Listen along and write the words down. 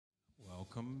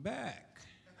Welcome back.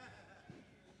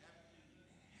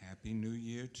 Happy New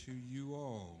Year to you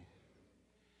all.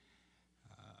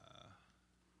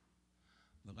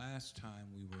 The last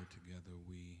time we were together,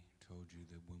 we told you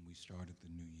that when we started the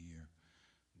new year,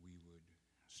 we would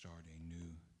start a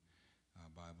new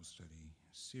Bible study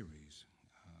series.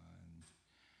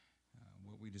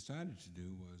 What we decided to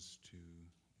do was to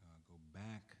go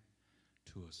back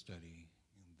to a study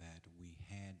that we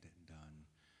had done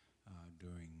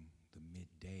during the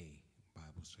midday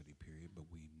Bible study period, but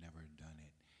we've never done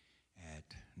it at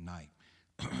night.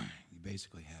 You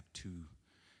basically have two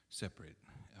separate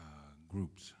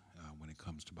groups when it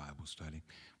comes to Bible study,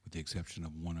 with the exception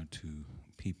of one or two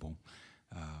people,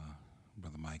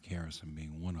 Brother Mike Harrison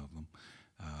being one of them.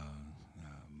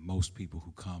 Most people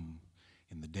who come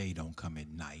in the day don't come at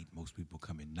night. Most people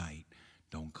come at night,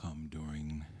 don't come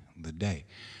during the day.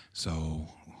 So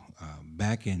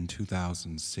back in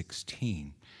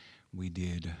 2016, we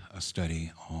did a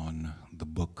study on the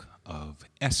book of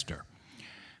Esther.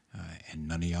 And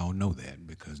none of y'all know that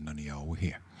because none of y'all were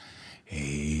here.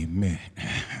 Amen.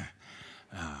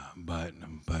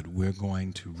 But we're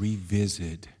going to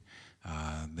revisit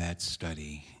that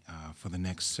study for the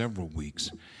next several weeks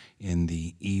in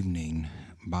the evening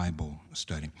Bible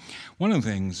study. One of the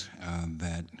things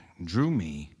that drew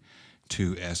me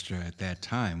to Esther at that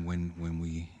time when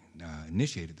we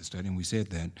initiated the study, and we said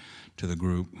that to the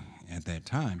group at that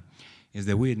time, is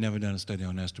that we had never done a study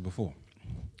on Esther before.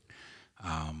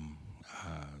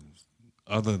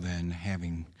 Other than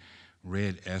having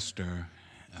read Esther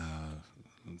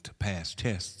to pass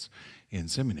tests in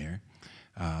seminary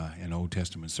and Old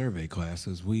Testament survey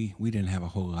classes, we didn't have a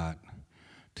whole lot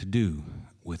to do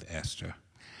with Esther.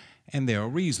 And there are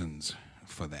reasons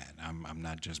for that. I'm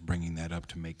not just bringing that up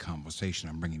to make conversation.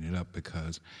 I'm bringing it up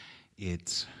because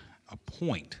it's a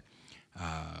point.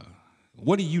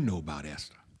 What do you know about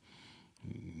Esther?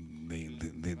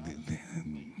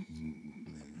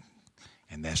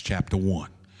 And that's chapter 1.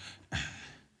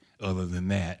 Other than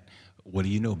that, what do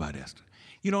you know about Esther?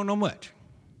 You don't know much.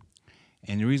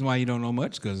 And the reason why you don't know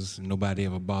much is because nobody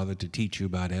ever bothered to teach you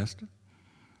about Esther.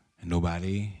 And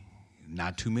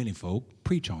not too many folk,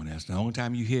 preach on Esther. The only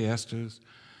time you hear Esther's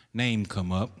name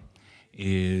come up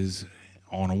is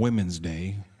on a Women's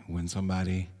Day when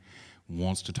somebody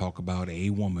wants to talk about a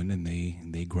woman and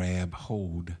they grab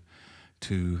hold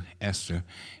to Esther,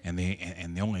 and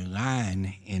the only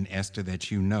line in Esther that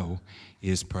you know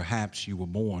is perhaps you were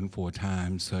born for a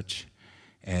time such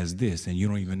as this, and you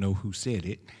don't even know who said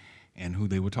it and who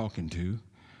they were talking to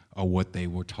or what they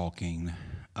were talking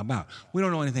about. We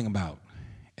don't know anything about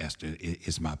Esther,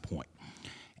 is my point.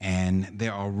 And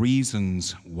there are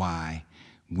reasons why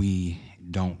we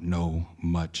don't know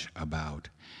much about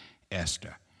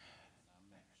Esther.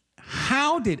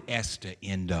 How did Esther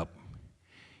end up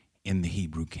in the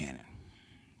Hebrew canon?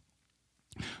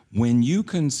 When you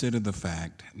consider the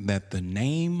fact that the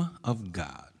name of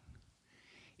God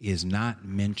is not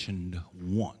mentioned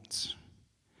once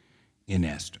in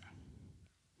Esther,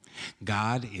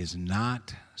 God is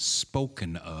not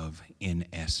spoken of in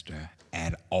Esther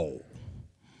at all.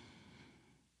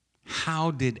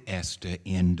 How did Esther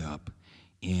end up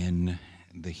in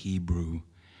the Hebrew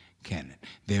canon?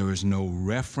 There is no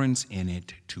reference in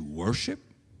it to worship.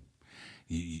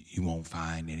 You won't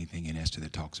find anything in Esther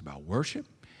that talks about worship.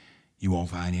 You won't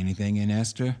find anything in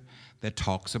Esther that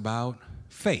talks about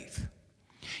faith.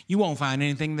 You won't find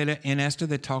anything in Esther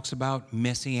that talks about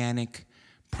messianic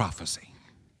prophecy.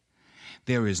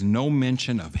 There is no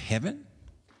mention of heaven.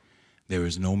 There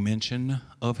is no mention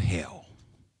of hell.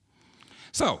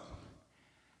 So,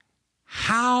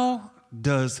 how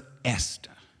does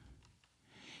Esther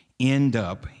end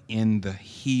up in the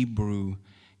Hebrew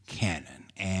canon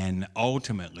and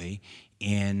ultimately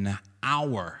in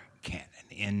our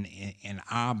canon, in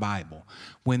our Bible,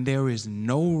 when there is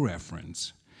no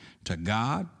reference to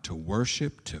God, to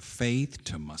worship, to faith,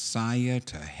 to Messiah,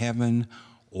 to heaven,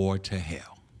 or to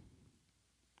hell?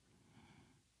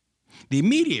 The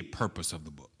immediate purpose of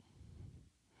the book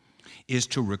is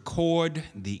to record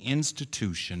the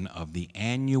institution of the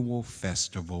annual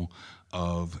festival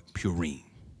of Purim.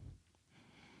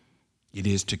 It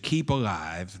is to keep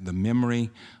alive the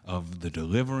memory of the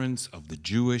deliverance of the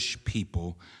Jewish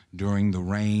people during the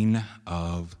reign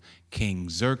of King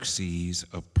Xerxes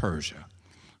of Persia,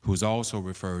 who is also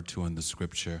referred to in the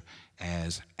scripture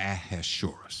as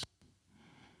Ahasuerus.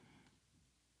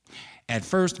 At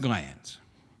first glance,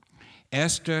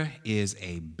 Esther is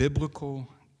a biblical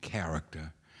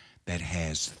character that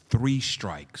has 3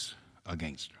 strikes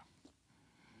against her.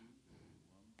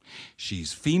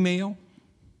 She's female,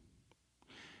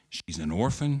 she's an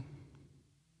orphan,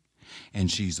 and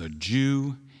she's a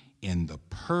Jew in the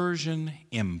Persian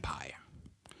Empire,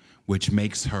 which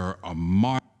makes her a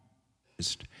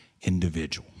marginalized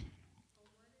individual.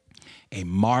 A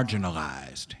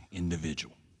marginalized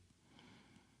individual.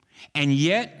 And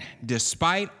yet,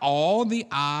 despite all the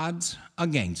odds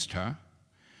against her,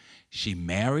 she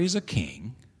marries a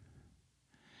king,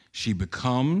 she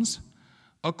becomes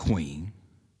a queen,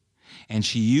 and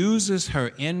she uses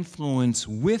her influence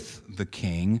with the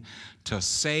king to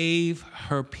save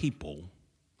her people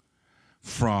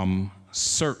from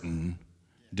certain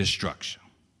destruction.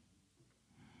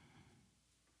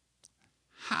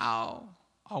 How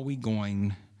are we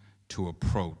going to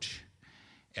approach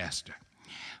Esther?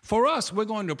 For us, we're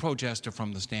going to approach Esther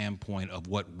from the standpoint of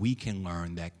what we can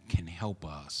learn that can help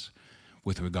us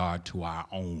with regard to our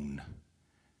own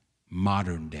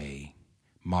modern-day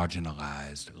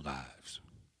marginalized lives.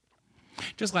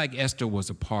 Just like Esther was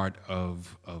a part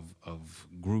of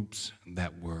groups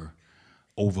that were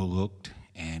overlooked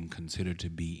and considered to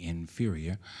be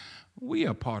inferior, we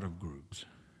are part of groups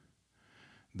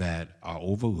that are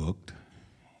overlooked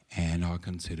and are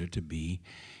considered to be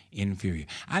inferior.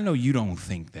 I know you don't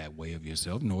think that way of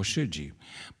yourself, nor should you,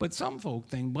 but some folk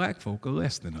think black folk are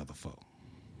less than other folk.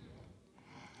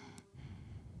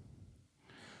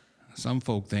 Some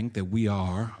folk think that we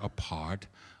are a part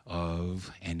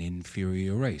of an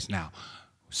inferior race. Now,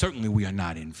 certainly we are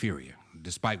not inferior,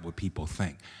 despite what people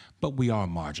think, but we are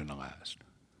marginalized.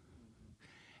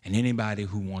 And anybody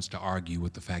who wants to argue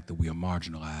with the fact that we are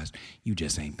marginalized, you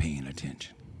just ain't paying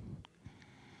attention.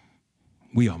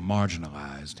 We are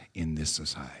marginalized in this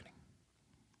society.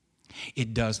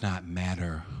 It does not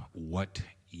matter what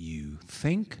you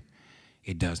think.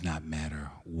 It does not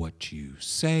matter what you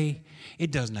say.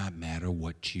 It does not matter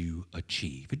what you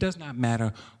achieve. It does not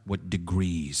matter what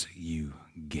degrees you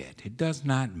get. It does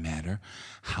not matter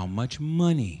how much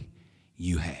money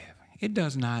you have. It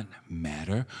does not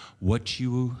matter what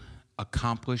you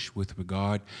accomplish with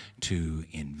regard to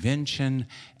invention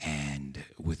and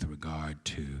with regard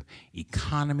to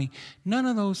economy. None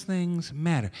of those things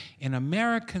matter. In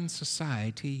American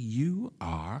society, you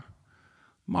are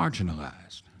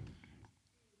marginalized.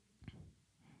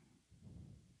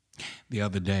 The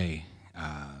other day,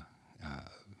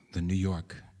 the New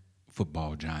York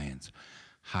Football Giants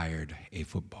hired a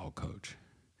football coach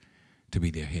to be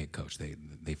their head coach.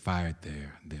 They fired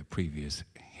their previous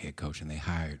head coach and they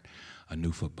hired a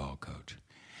new football coach.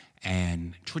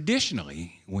 And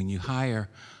traditionally, when you hire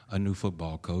a new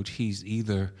football coach, he's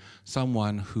either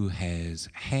someone who has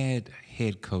had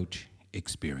head coach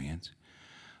experience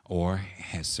or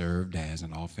has served as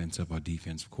an offensive or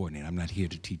defensive coordinator. I'm not here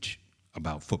to teach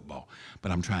about football,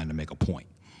 but I'm trying to make a point.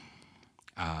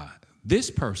 This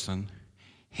person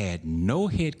had no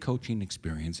head coaching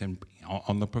experience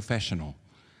on the professional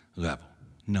level,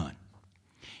 none.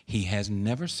 He has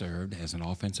never served as an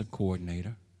offensive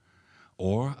coordinator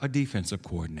or a defensive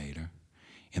coordinator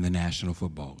in the National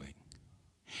Football League.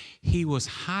 He was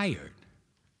hired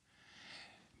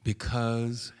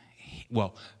because,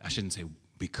 I shouldn't say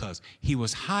because, he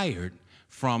was hired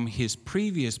from his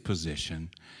previous position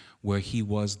where he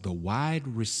was the wide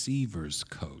receivers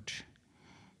coach.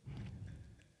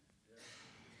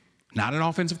 Not an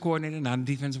offensive coordinator, not a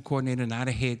defensive coordinator, not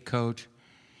a head coach.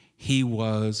 He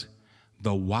was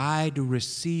the wide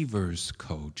receivers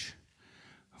coach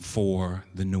for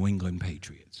the New England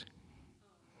Patriots.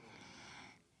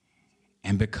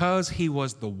 And because he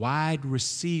was the wide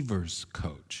receivers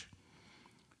coach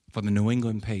for the New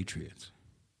England Patriots,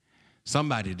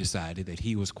 somebody decided that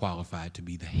he was qualified to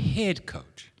be the head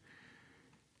coach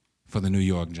for the New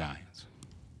York Giants.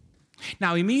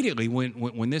 Now, immediately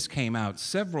when this came out,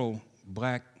 several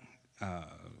black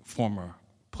former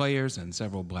players and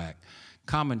several black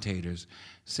commentators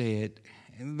said,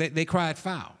 they cried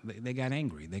foul. They got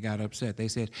angry. They got upset. They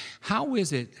said, how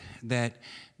is it that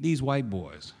these white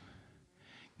boys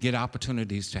get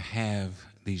opportunities to have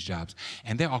these jobs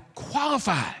and there are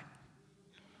qualified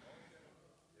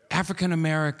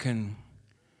African-American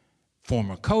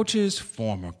former coaches,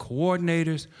 former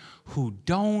coordinators who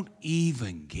don't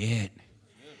even get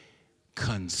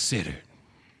considered?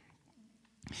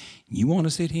 You want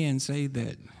to sit here and say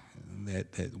that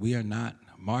we are not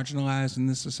marginalized in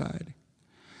this society?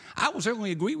 I will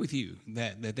certainly agree with you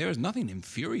that there is nothing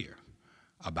inferior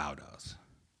about us.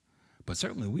 But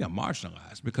certainly we are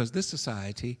marginalized because this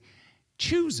society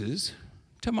chooses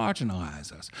to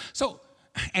marginalize us. So,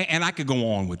 and I could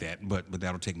go on with that, but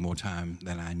that'll take more time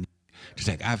than I need to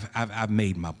take. I've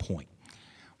made my point.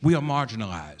 We are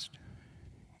marginalized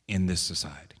in this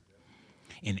society,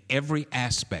 in every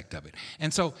aspect of it.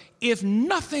 And so if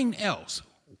nothing else,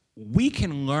 we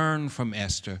can learn from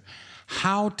Esther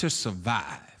how to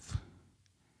survive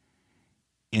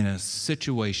in a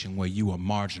situation where you are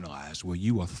marginalized, where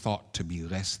you are thought to be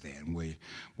less than,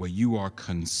 where you are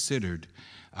considered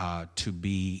to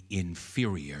be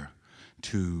inferior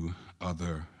to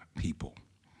other people.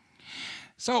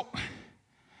 So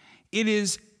it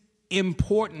is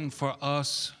important for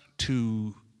us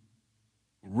to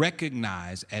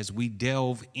recognize as we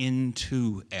delve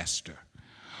into Esther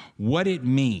what it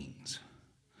means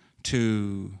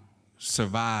to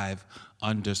survive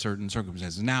under certain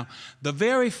circumstances. Now, the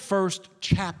very first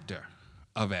chapter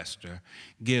of Esther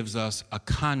gives us a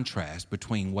contrast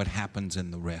between what happens in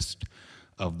the rest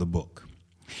of the book.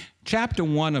 Chapter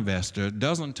 1 of Esther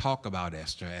doesn't talk about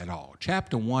Esther at all.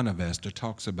 Chapter 1 of Esther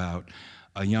talks about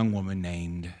a young woman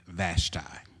named Vashti.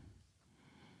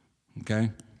 Okay?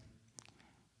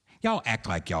 Y'all act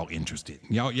like y'all interested.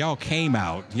 Y'all came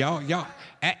out. Y'all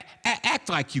act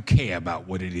like you care about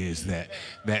what it is that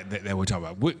we're talking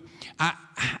about.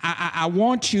 I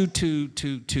want you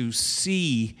to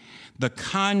see the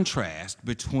contrast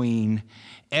between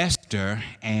Esther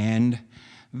and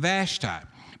Vashti,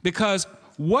 because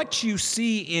what you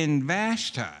see in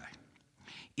Vashti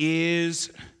is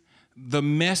the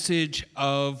message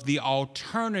of the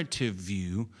alternative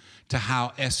view to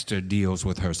how Esther deals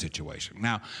with her situation.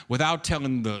 Now, without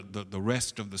telling the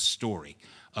rest of the story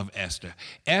of Esther,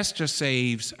 Esther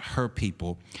saves her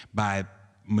people by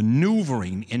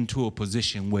maneuvering into a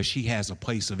position where she has a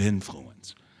place of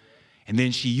influence. And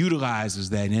then she utilizes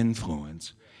that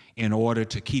influence in order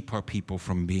to keep her people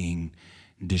from being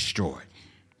destroyed.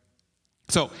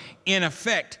 So, in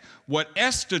effect, what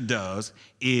Esther does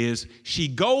is she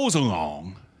goes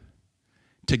along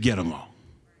to get along.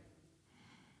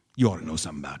 You ought to know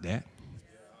something about that.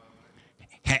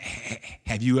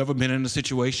 Have you ever been in a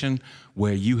situation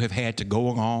where you have had to go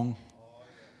along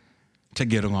to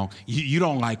get along? You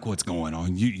don't like what's going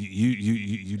on.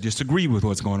 You disagree with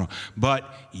what's going on,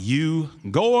 but you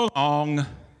go along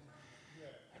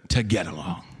to get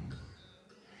along.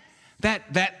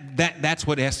 That's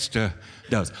what Esther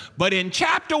does. But in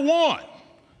chapter 1,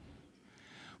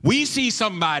 we see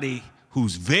somebody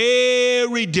who's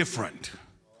very different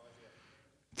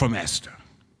from Esther.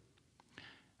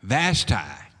 Vashti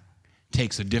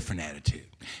takes a different attitude.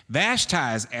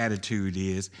 Vashti's attitude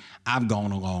is, I've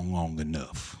gone along long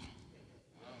enough.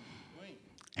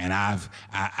 And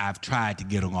I've tried to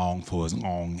get along for as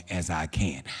long as I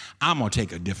can. I'm going to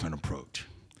take a different approach.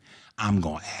 I'm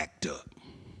going to act up.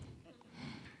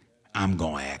 I'm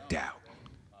going to act out.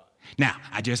 Now,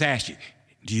 I just asked you,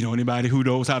 do you know anybody who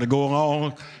knows how to go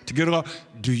along to get along?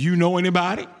 Do you know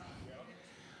anybody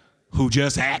who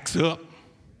just acts up?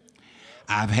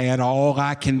 I've had all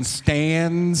I can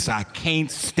stand. I can't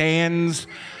stand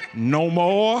no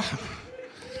more.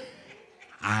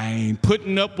 I ain't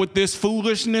putting up with this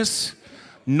foolishness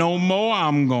no more.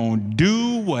 I'm going to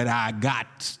do what I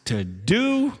got to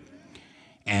do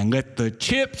and let the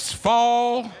chips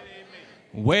fall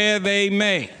where they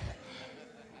may.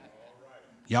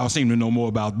 Y'all seem to know more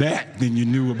about that than you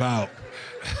knew about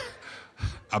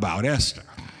Esther.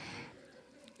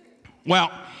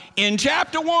 Well, in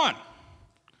chapter 1,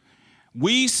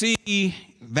 we see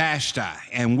Vashti,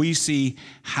 and we see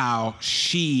how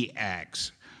she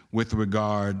acts with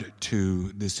regard to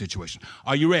this situation.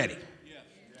 Are you ready? Yes.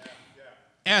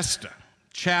 Esther,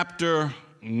 chapter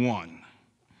 1.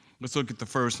 Let's look at the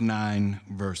first 9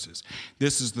 verses.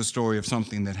 This is the story of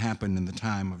something that happened in the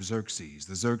time of Xerxes,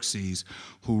 the Xerxes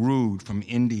who ruled from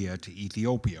India to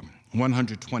Ethiopia,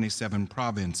 127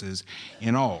 provinces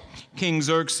in all. King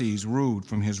Xerxes ruled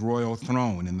from his royal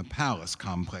throne in the palace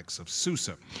complex of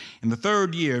Susa. In the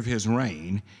 3rd year of his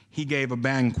reign, he gave a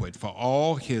banquet for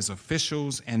all his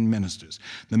officials and ministers.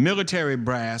 The military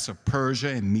brass of Persia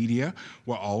and Media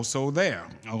were also there,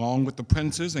 along with the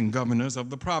princes and governors of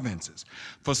the provinces.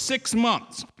 For 6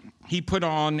 months, he put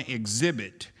on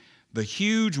exhibit the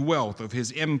huge wealth of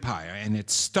his empire and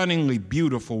its stunningly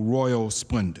beautiful royal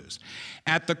splendors.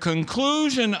 At the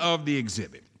conclusion of the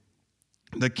exhibit,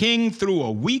 the king threw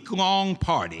a week-long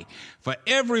party for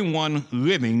everyone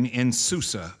living in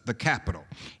Susa, the capital,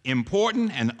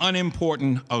 important and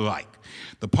unimportant alike.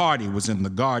 The party was in the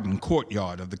garden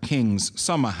courtyard of the king's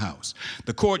summer house.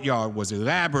 The courtyard was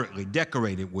elaborately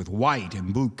decorated with white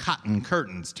and blue cotton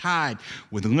curtains tied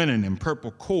with linen and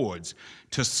purple cords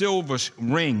to silver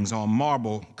rings on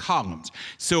marble columns.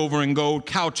 Silver and gold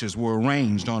couches were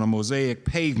arranged on a mosaic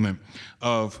pavement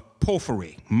of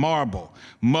porphyry, marble,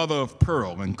 mother of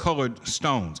pearl, and colored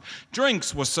stones.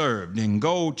 Drinks were served in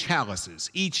gold chalices,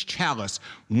 each chalice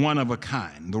one of a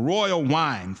kind. The royal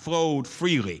wine flowed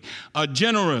freely. A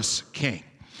generous king.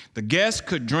 The guests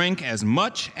could drink as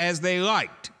much as they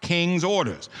liked, king's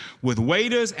orders, with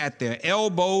waiters at their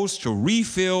elbows to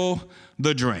refill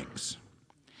the drinks.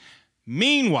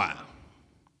 Meanwhile,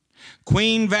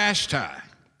 Queen Vashti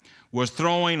was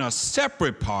throwing a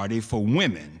separate party for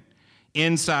women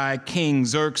inside King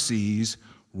Xerxes'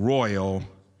 royal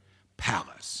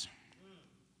palace.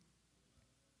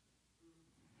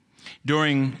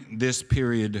 During this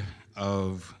period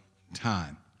of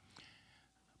time,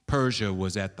 Persia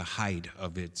was at the height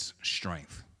of its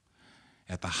strength,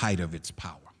 at the height of its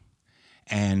power.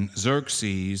 And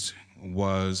Xerxes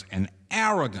was an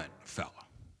arrogant fellow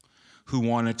who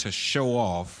wanted to show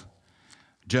off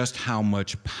just how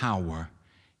much power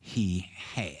he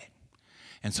had.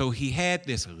 And so he had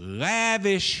this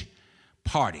lavish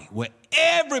party where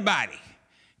everybody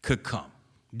could come.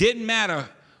 Didn't matter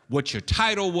what your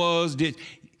title was.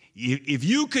 If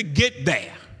you could get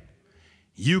there,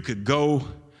 you could go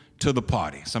to the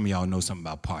party. Some of y'all know something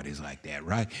about parties like that,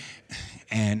 right?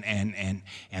 And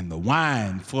the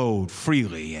wine flowed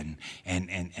freely, and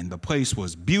the place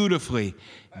was beautifully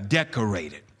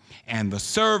decorated. And the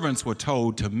servants were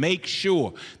told to make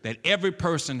sure that every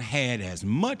person had as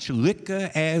much liquor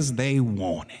as they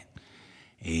wanted.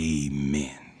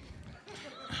 Amen.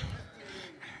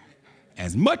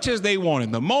 As much as they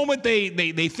wanted. The moment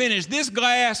they finished this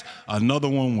glass, another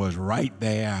one was right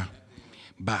there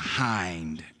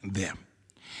behind them.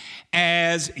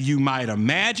 As you might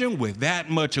imagine, with that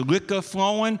much liquor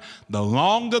flowing, the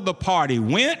longer the party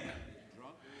went,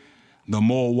 the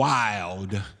more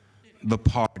wild the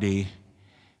party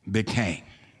became.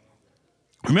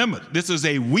 Remember, this is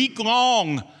a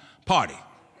week-long party.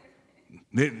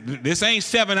 This ain't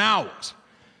 7 hours.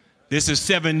 This is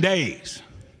 7 days.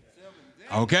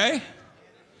 Okay?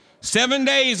 7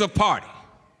 days of party.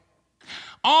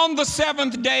 On the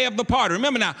 7th day of the party,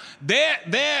 remember now,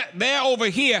 they're over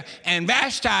here, and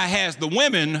Vashti has the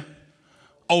women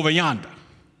over yonder.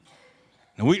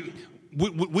 Now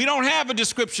we don't have a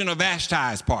description of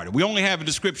Vashti's party. We only have a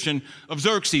description of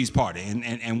Xerxes' party.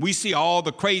 And we see all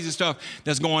the crazy stuff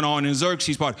that's going on in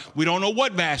Xerxes' party. We don't know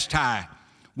what Vashti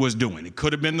was doing. It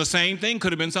could have been the same thing,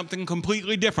 could have been something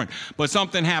completely different. But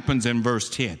something happens in verse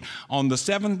 10. On the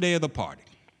 7th day of the party,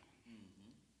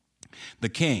 the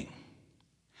king,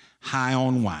 high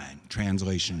on wine,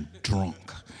 translation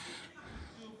drunk,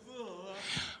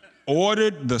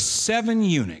 ordered the 7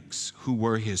 eunuchs who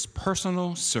were his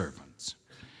personal servants,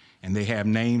 and they have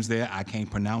names there, I can't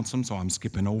pronounce them, so I'm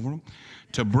skipping over them,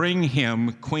 to bring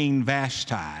him Queen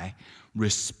Vashti,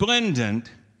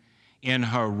 resplendent in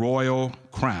her royal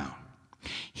crown.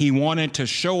 He wanted to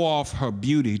show off her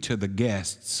beauty to the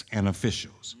guests and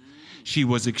officials. She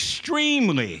was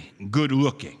extremely good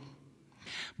looking.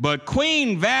 But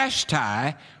Queen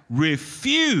Vashti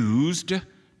refused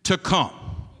to come.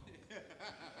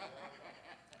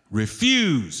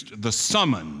 Refused the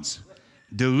summons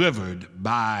delivered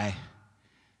by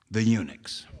the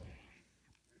eunuchs.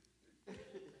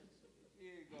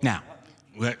 Now,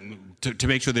 to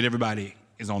make sure that everybody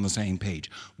is on the same page,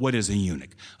 what is a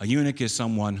eunuch? A eunuch is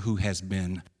someone who has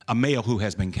been, a male who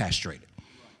has been castrated.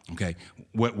 Okay,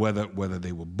 whether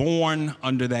they were born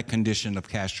under that condition of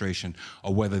castration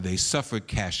or whether they suffered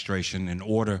castration in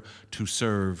order to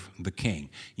serve the king.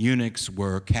 Eunuchs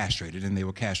were castrated, and they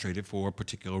were castrated for a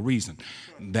particular reason.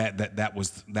 That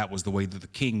was the way that the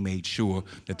king made sure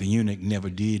that the eunuch never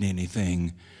did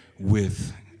anything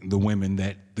with the women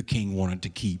that the king wanted to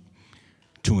keep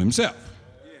to himself.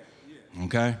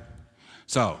 Okay,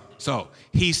 so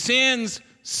he sends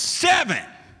 7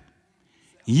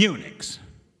 eunuchs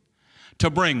to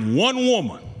bring one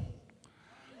woman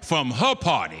from her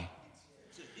party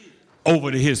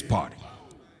over to his party.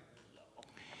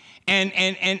 And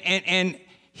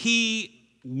he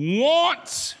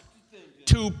wants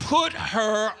to put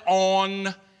her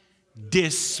on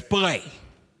display.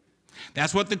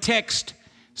 That's what the text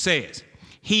says.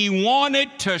 He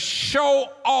wanted to show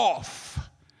off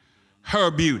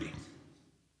her beauty.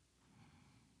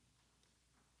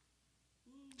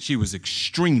 She was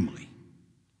extremely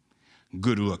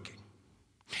good looking.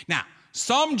 Now,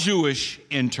 some Jewish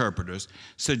interpreters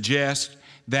suggest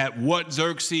that what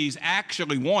Xerxes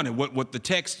actually wanted, what the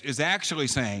text is actually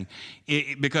saying,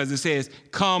 because it says,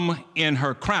 come in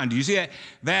her crown. Do you see that?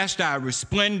 Vashti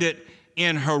resplendent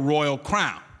in her royal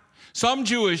crown. Some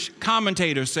Jewish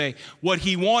commentators say what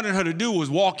he wanted her to do was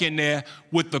walk in there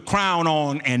with the crown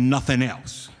on and nothing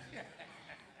else.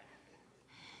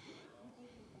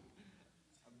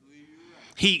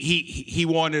 He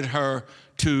wanted her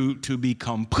to be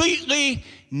completely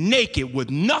naked with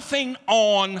nothing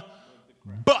on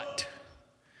but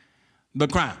the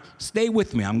crown. Stay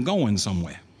with me. I'm going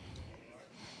somewhere.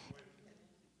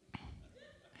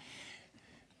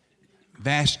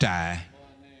 Vashti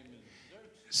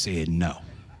said no.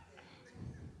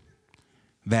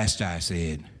 Vashti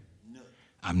said,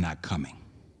 I'm not coming.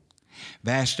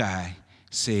 Vashti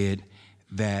said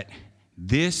that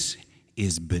this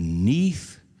is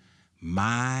beneath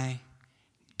my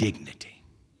dignity,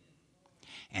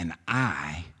 and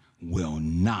I will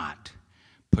not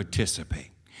participate.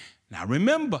 Now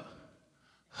remember,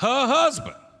 her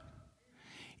husband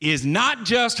is not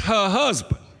just her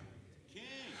husband.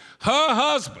 Her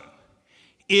husband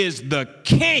is the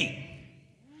king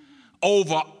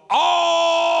over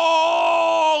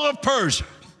all of Persia.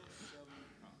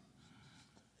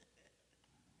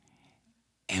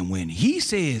 And when he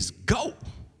says go,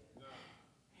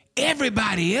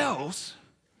 everybody else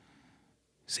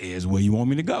says, where you want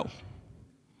me to go?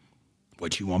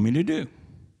 What you want me to do?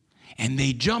 And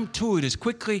they jump to it as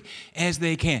quickly as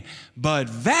they can. But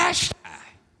Vashti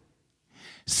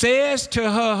says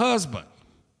to her husband,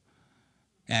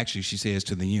 actually she says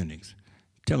to the eunuchs,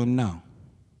 tell him no,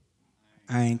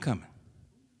 I ain't coming.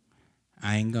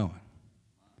 I ain't going.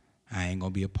 I ain't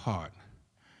going to be a part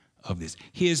of this.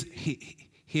 Here's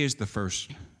the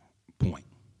first point.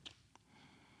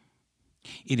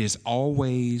 It is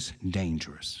always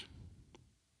dangerous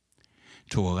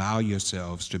to allow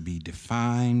yourselves to be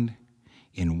defined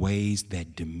in ways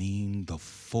that demean the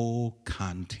full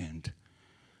content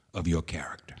of your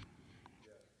character.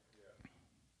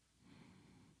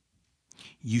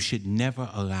 You should never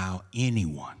allow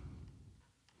anyone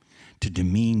to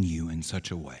demean you in such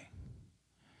a way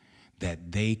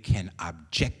that they can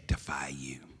objectify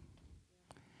you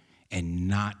and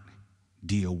not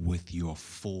deal with your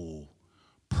full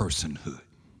personhood.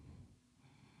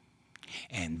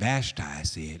 And Vashti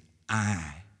said,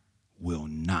 I will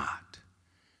not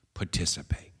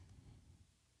participate.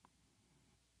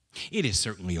 It is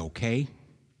certainly okay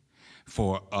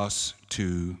for us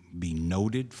to be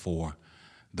noted for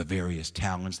the various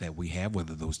talents that we have,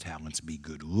 whether those talents be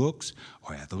good looks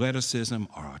or athleticism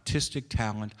or artistic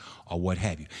talent or what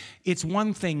have you. It's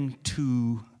one thing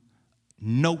to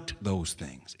note those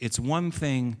things. It's one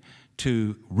thing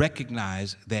to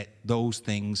recognize that those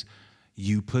things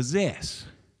you possess.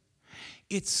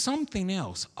 It's something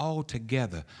else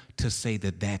altogether to say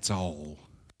that that's all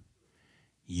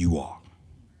you are.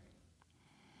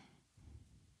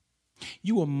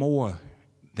 You are more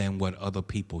than what other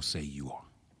people say you are.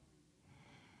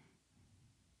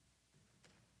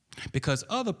 Because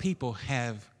other people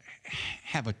have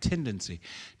a tendency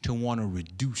to want to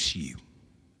reduce you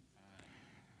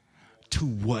to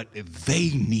what they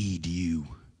need you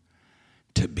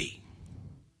to be.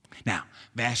 Now,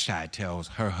 Vashti tells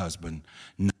her husband,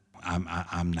 no,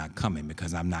 I'm not coming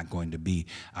because I'm not going to be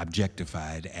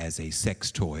objectified as a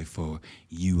sex toy for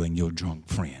you and your drunk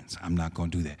friends. I'm not going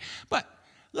to do that. But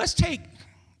let's take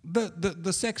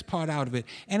the sex part out of it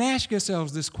and ask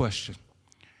yourselves this question.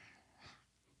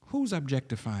 Who's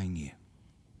objectifying you?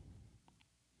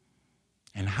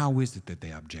 And how is it that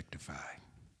they objectify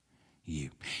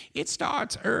you? It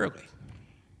starts early.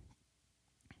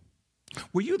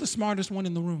 Were you the smartest one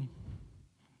in the room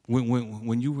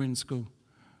when you were in school?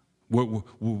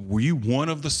 Were you one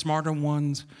of the smarter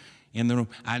ones in the room?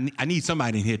 I need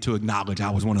somebody in here to acknowledge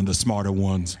I was one of the smarter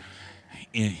ones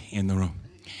in the room.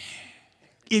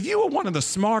 If you were one of the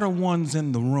smarter ones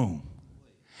in the room,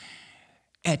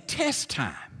 at test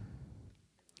time,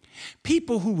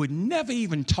 people who would never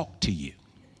even talk to you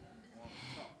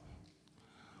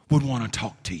would want to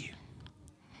talk to you.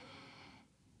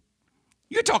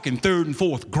 You're talking 3rd and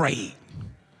 4th grade.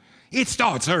 It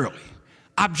starts early.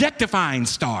 Objectifying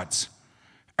starts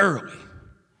early.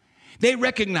 They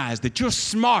recognize that you're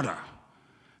smarter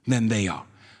than they are.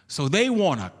 So they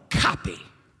want to copy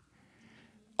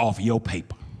off your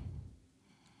paper.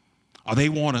 Or they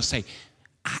want to say,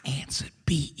 I answered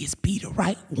B. Is B the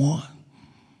right one?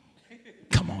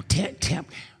 Come on, tell me.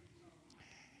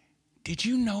 Did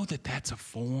you know that that's a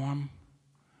form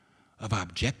of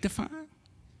objectifying?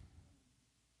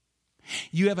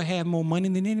 You ever had more money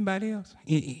than anybody else?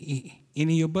 Any of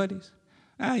your buddies?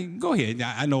 Go ahead.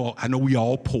 I know we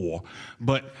all poor,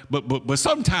 but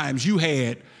sometimes you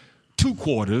had 2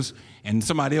 quarters and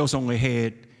somebody else only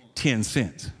had 10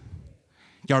 cents.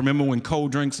 Y'all remember when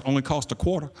cold drinks only cost a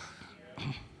quarter?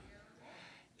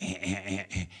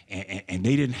 And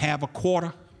they didn't have a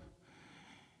quarter,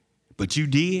 but you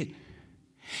did.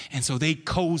 And so they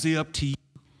cozy up to you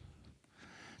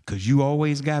because you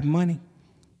always got money.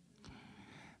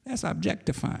 That's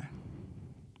objectifying.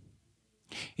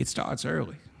 It starts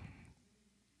early.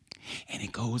 And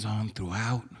it goes on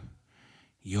throughout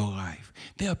your life.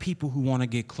 There are people who want to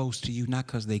get close to you, not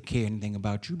because they care anything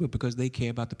about you, but because they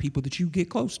care about the people that you get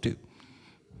close to.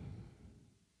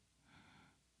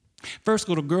 First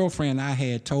little girlfriend I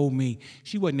had told me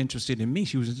she wasn't interested in me.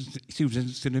 She was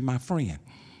interested in my friend.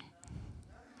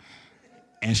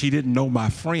 And she didn't know my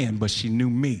friend, but she knew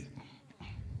me.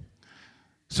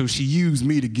 So she used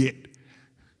me to get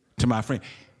to my friend.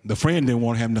 The friend didn't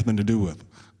want to have nothing to do with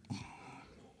her.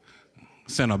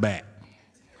 Sent her back.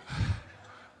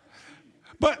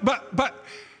 But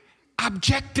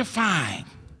objectifying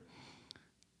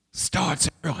starts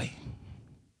early.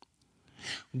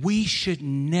 We should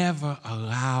never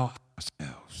allow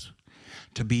ourselves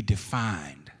to be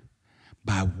defined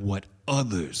by what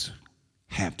others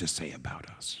have to say about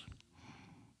us.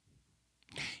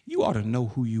 You ought to know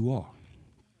who you are.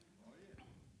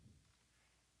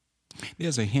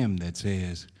 There's a hymn that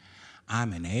says,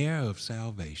 I'm an heir of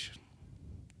salvation,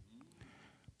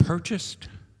 purchased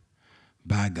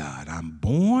by God. I'm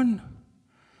born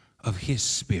of his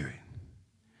spirit.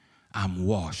 I'm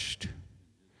washed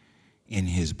in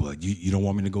his blood. You don't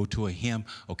want me to go to a hymn?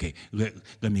 Okay, let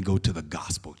me go to the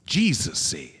gospel. Jesus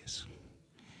says,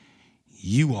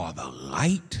 you are the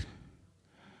light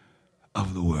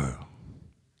of the world.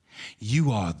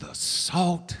 You are the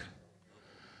salt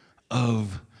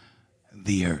of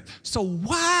the earth. So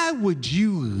why would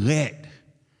you let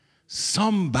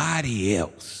somebody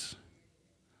else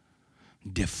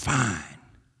define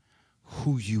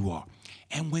who you are?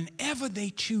 And whenever they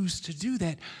choose to do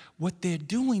that, what they're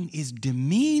doing is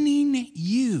demeaning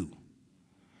you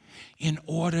in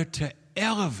order to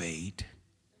elevate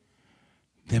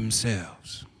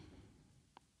themselves.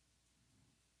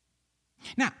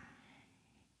 Now,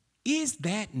 is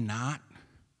that not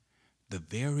the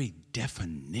very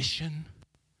definition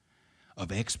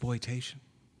of exploitation?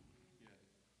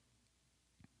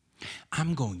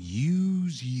 I'm going to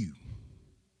use you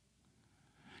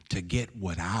to get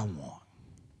what I want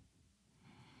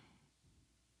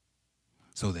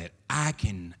so that I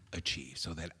can achieve,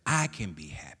 so that I can be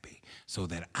happy, so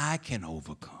that I can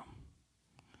overcome.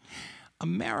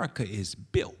 America is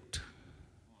built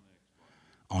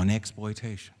on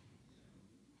exploitation.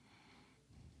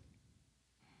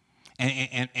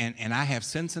 And I have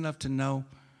sense enough to know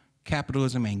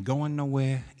capitalism ain't going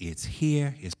nowhere. It's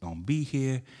here. It's going to be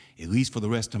here, at least for the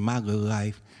rest of my little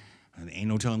life. And ain't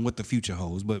no telling what the future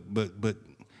holds. But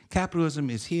capitalism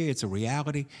is here. It's a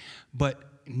reality. But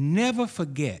never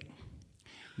forget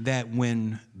that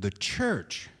when the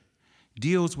church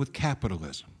deals with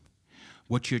capitalism,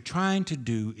 what you're trying to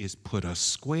do is put a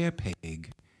square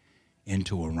peg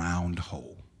into a round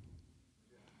hole.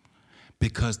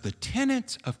 Because the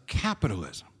tenets of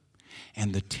capitalism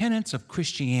and the tenets of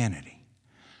Christianity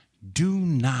do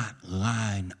not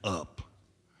line up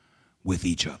with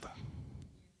each other.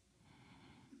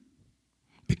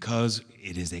 Because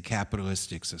it is a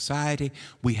capitalistic society,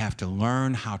 we have to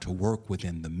learn how to work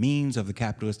within the means of the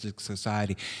capitalistic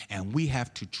society, and we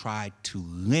have to try to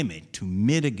limit, to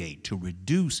mitigate, to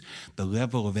reduce the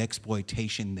level of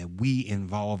exploitation that we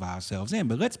involve ourselves in.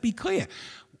 But let's be clear.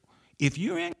 If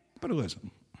you're in capitalism,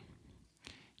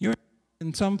 you're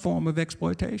in some form of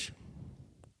exploitation.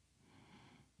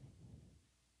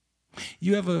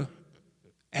 You ever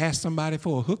ask somebody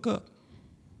for a hookup?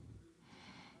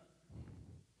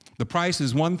 The price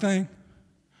is one thing,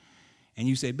 and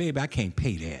you say, baby, I can't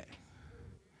pay that.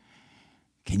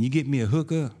 Can you get me a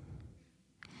hookup?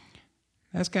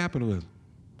 That's capitalism.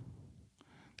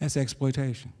 That's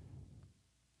exploitation.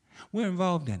 We're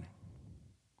involved in it.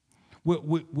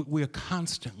 We're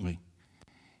constantly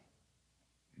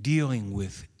dealing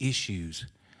with issues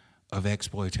of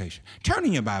exploitation. Turn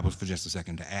in your Bibles for just a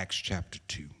second to Acts chapter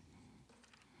 2.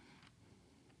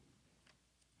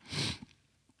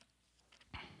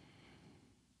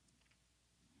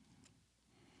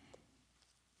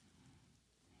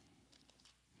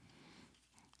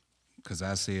 Because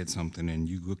I said something and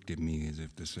you looked at me as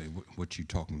if to say, what you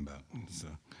talking about? So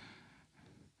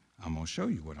I'm going to show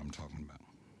you what I'm talking about.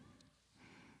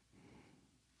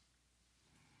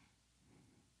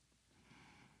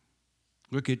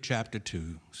 Look at chapter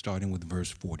 2, starting with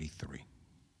verse 43.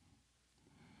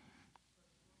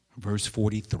 Verse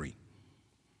 43.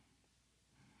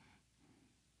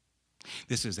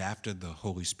 This is after the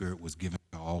Holy Spirit was given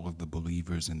to all of the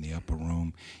believers in the upper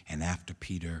room, and after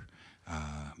Peter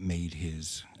made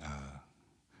his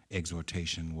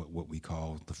exhortation, what we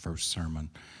call the first sermon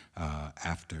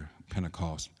after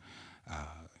Pentecost.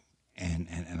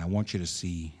 And I want you to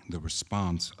see the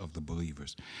response of the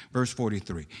believers. Verse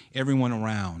 43, everyone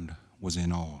around was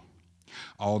in awe.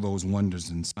 All those wonders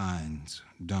and signs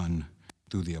done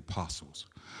through the apostles.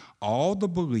 All the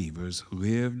believers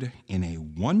lived in a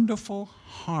wonderful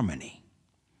harmony,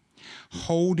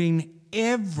 holding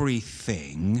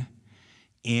everything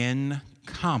in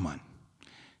common.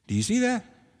 Do you see that?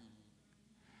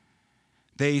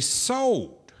 They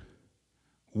sold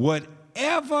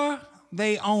whatever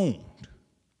they owned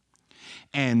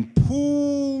and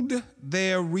pooled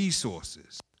their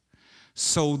resources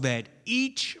so that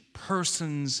each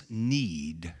person's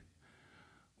need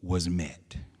was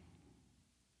met.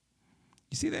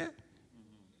 You see that?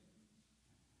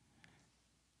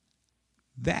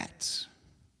 That's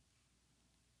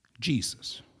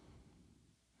Jesus.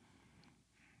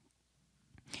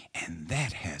 And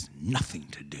that has nothing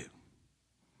to do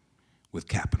with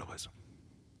capitalism.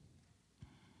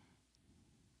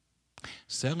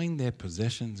 Selling their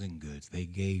possessions and goods they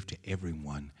gave to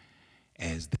everyone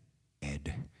as they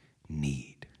had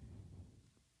need.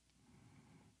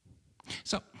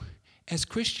 So, as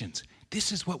Christians,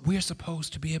 this is what we're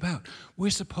supposed to be about. We're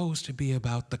supposed to be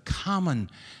about the common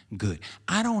good.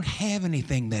 I don't have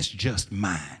anything that's just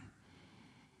mine.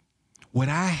 What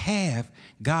I have,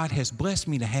 God has blessed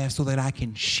me to have so that I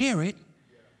can share it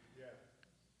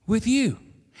with you.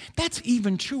 That's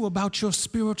even true about your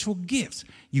spiritual gifts.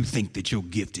 You think that your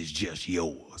gift is just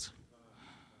yours.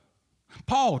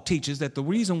 Paul teaches that the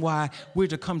reason why we're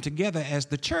to come together as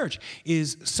the church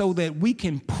is so that we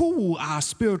can pool our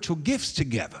spiritual gifts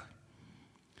together,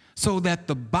 so that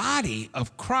the body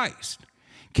of Christ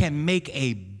can make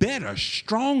a better,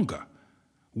 stronger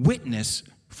witness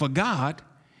for God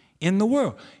in the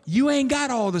world. You ain't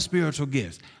got all the spiritual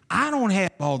gifts. I don't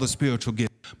have all the spiritual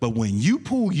gifts. But when you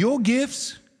pool your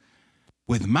gifts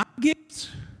with my gifts,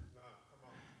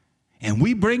 and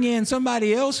we bring in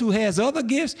somebody else who has other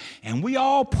gifts, and we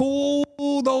all pool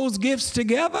those gifts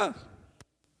together,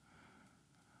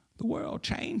 the world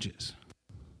changes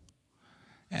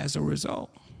as a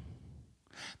result.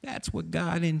 That's what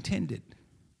God intended,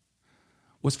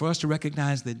 was for us to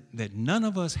recognize that none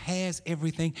of us has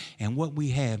everything, and what we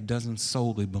have doesn't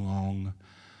solely belong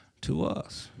to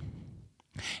us.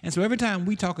 And so every time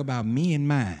we talk about me and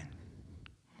mine,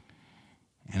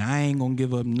 and I ain't gonna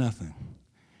give up nothing,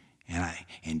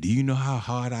 and do you know how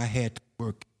hard I had to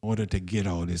work in order to get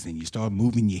all this, and you start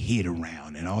moving your head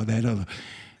around and all that other.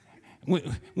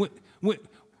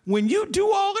 When you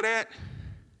do all of that,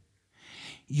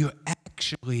 you're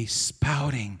actually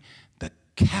spouting the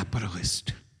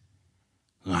capitalist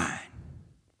line.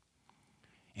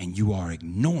 And you are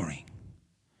ignoring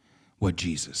what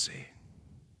Jesus said.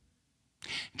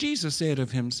 Jesus said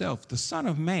of himself, the Son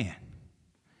of Man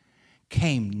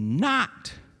came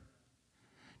not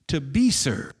to be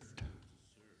served,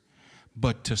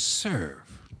 but to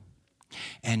serve,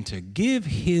 and to give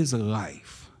his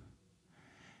life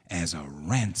as a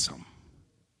ransom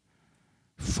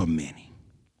for many.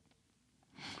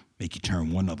 Make you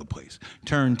turn one other place.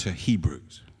 Turn to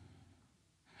Hebrews.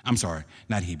 I'm sorry,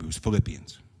 not Hebrews,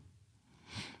 Philippians.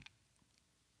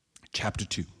 Chapter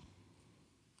 2.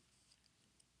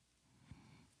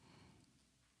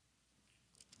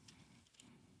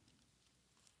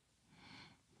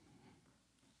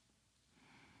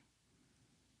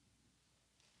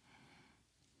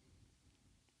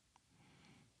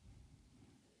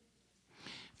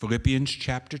 Philippians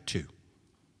chapter 2.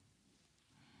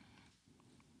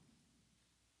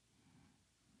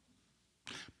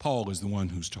 Paul is the one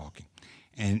who's talking.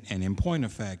 And in point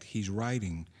of fact, he's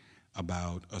writing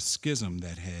about a schism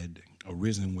that had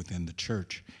arisen within the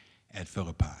church at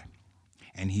Philippi.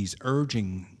 And he's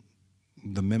urging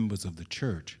the members of the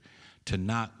church to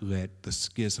not let the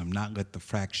schism, not let the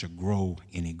fracture grow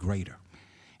any greater.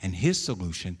 And his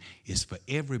solution is for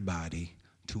everybody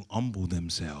to humble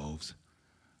themselves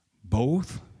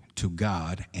both to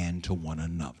God and to one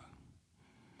another.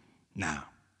 Now,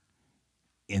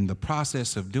 in the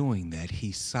process of doing that,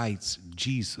 he cites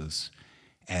Jesus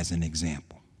as an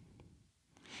example.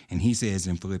 And he says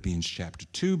in Philippians chapter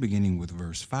 2, beginning with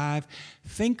verse 5,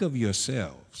 think of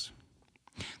yourselves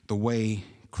the way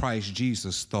Christ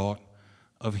Jesus thought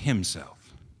of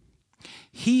himself.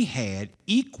 He had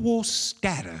equal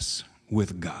status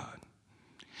with God,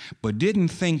 but didn't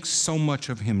think so much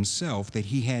of himself that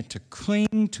he had to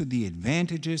cling to the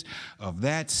advantages of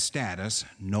that status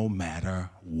no matter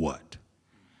what.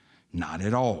 Not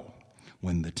at all.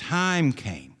 When the time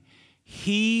came,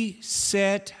 he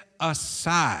set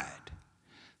aside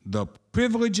the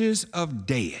privileges of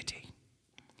deity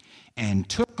and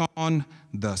took on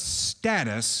the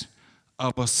status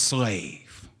of a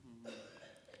slave,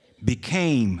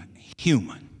 became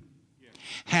human.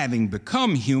 Having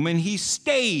become human, he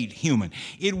stayed human.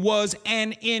 It was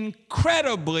an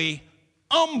incredibly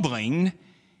humbling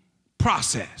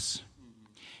process.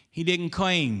 He didn't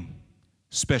claim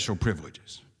special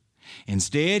privileges.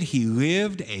 Instead, he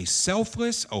lived a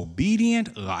selfless,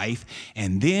 obedient life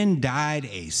and then died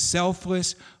a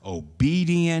selfless,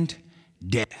 obedient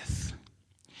death.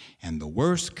 And the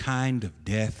worst kind of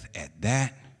death at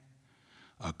that,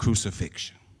 a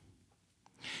crucifixion.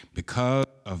 Because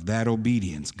of that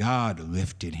obedience, God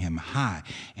lifted him high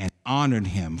and honored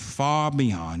him far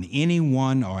beyond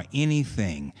anyone or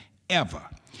anything ever,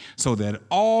 so that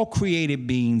all created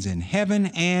beings in heaven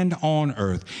and on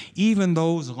earth, even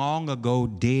those long ago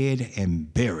dead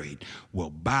and buried, will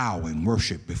bow and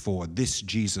worship before this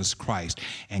Jesus Christ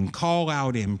and call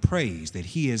out in praise that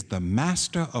he is the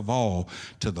master of all,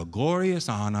 to the glorious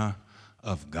honor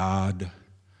of God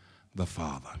the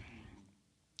Father.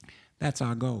 That's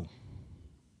our goal.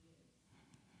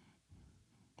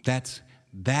 That's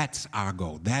our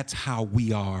goal. That's how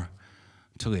we are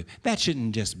to live. That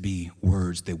shouldn't just be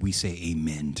words that we say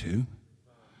amen to.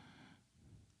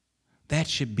 That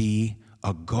should be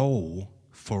a goal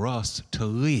for us to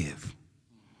live,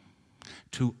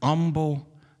 to humble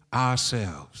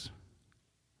ourselves,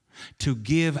 to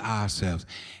give ourselves,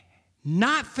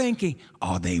 not thinking,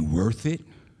 are they worth it?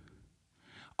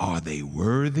 Are they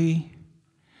worthy?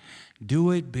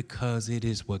 Do it because it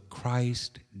is what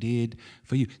Christ did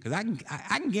for you. Because I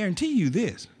can guarantee you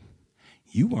this.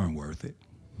 You weren't worth it.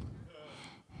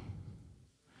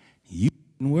 You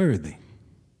weren't worthy.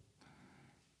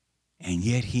 And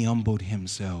yet he humbled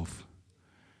himself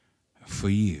for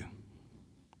you.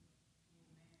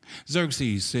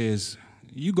 Xerxes says,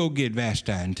 you go get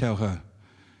Vashti and tell her,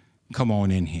 come on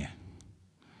in here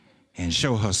and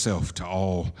show herself to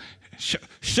all.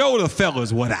 Show the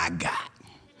fellas what I got.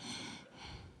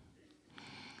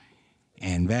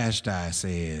 And Vashti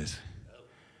says,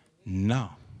 no.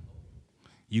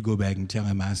 You go back and tell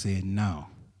him I said, no,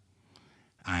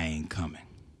 I ain't coming.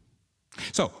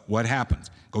 So what happens?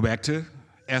 Go back to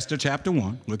Esther chapter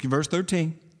 1. Look at verse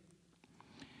 13.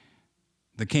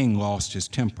 The king lost his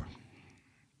temper.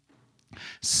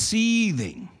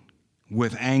 Seething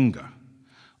with anger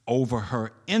over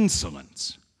her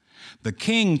insolence, the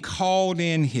king called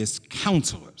in his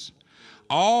counselors,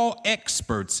 all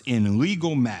experts in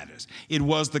legal matters. It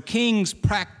was the king's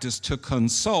practice to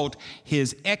consult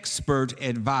his expert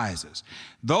advisors.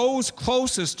 Those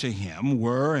closest to him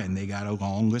were, and they got a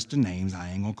long list of names, I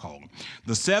ain't gonna call them,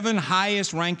 the 7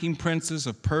 highest ranking princes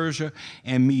of Persia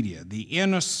and Media, the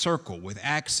inner circle with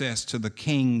access to the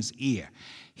king's ear.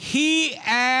 He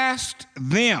asked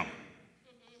them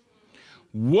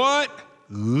what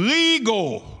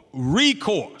legal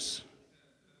recourse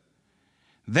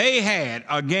they had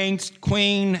against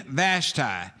Queen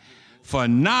Vashti for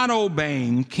not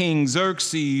obeying King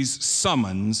Xerxes'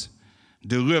 summons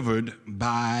delivered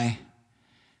by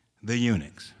the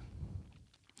eunuchs.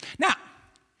 Now,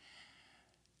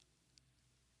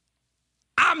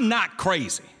 I'm not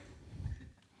crazy.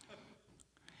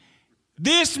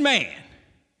 This man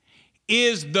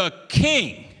is the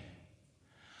king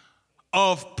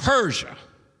of Persia,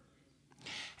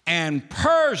 and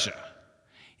Persia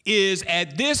is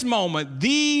at this moment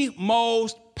the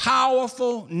most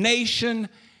powerful nation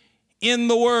in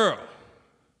the world.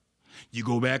 You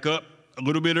go back up a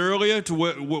little bit earlier to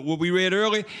what we read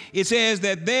earlier. It says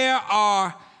that there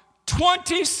are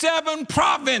 27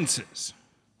 provinces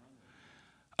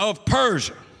of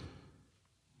Persia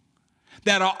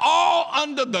that are all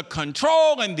under the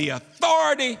control and the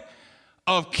authority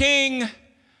of King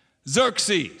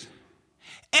Xerxes.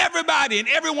 Everybody in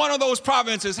every one of those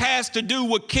provinces has to do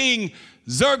what King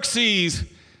Xerxes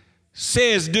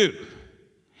says do.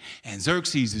 And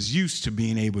Xerxes is used to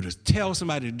being able to tell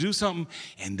somebody to do something,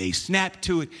 and they snap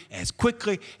to it as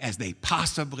quickly as they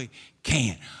possibly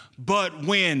can. But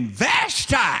when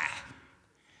Vashti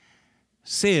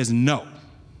says no,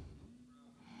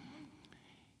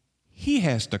 he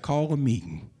has to call a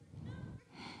meeting.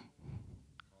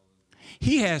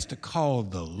 He has to call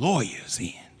the lawyers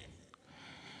in.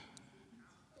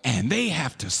 And they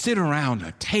have to sit around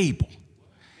a table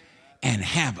and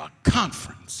have a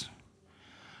conference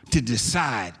to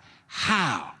decide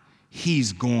how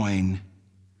he's going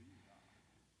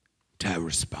to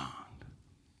respond.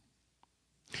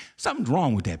 Something's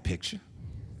wrong with that picture.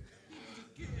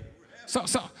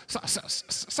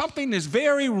 Something is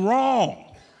very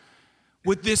wrong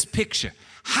with this picture.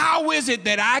 How is it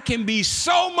that I can be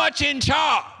so much in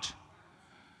charge,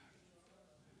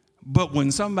 but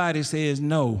when somebody says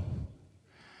no,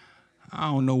 I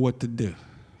don't know what to do?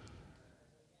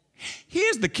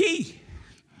 Here's the key.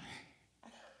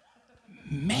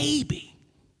 Maybe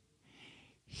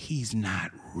he's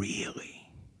not really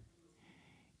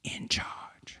in charge.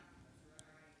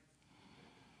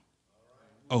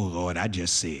 Oh, Lord, I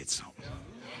just said something.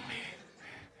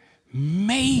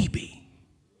 maybe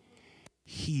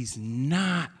he's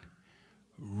not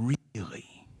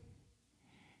really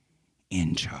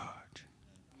in charge.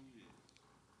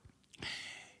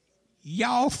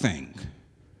 Y'all think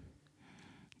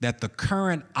that the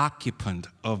current occupant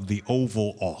of the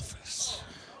Oval Office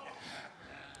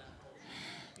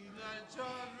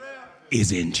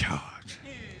is in charge.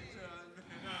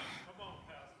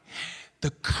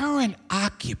 The current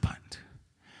occupant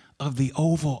of the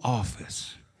Oval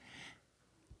Office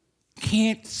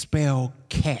can't spell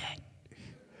cat.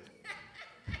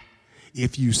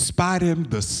 If you spot him,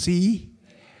 the C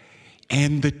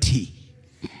and the T.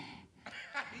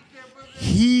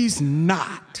 He's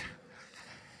not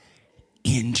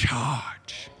in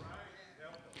charge.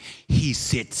 He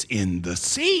sits in the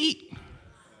seat.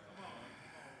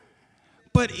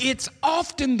 But it's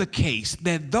often the case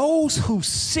that those who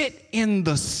sit in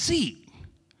the seat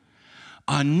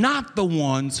are not the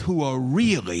ones who are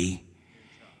really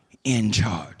in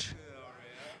charge.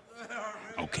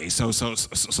 Okay, so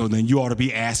then you ought to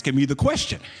be asking me the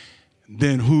question.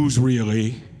 Then who's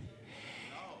really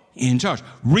in charge?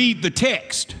 Read the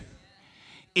text.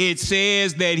 It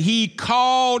says that he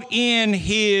called in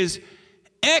his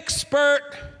expert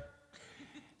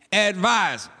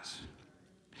advisors,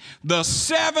 the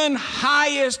 7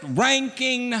 highest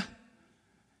ranking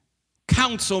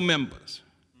council members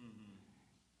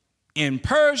in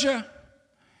Persia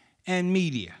and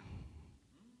Media.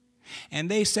 And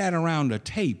they sat around a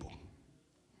table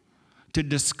to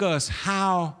discuss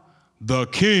how the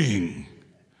king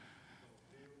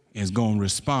is going to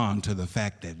respond to the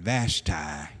fact that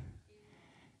Vashti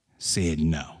said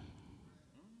no.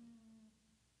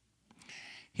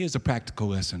 Here's a practical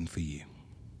lesson for you.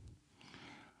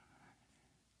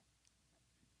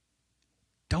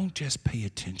 Don't just pay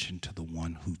attention to the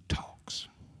one who talks.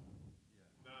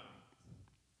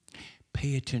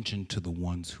 Pay attention to the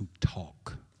ones who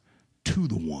talk to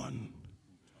the one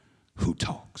who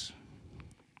talks.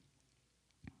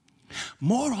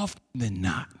 More often than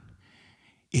not,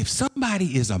 if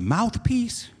somebody is a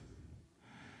mouthpiece,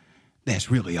 that's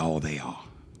really all they are,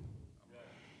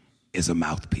 is a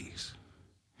mouthpiece.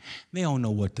 They don't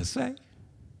know what to say.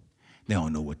 They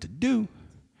don't know what to do.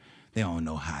 They don't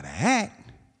know how to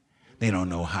act. They don't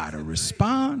know how to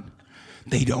respond.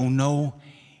 They don't know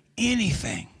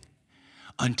anything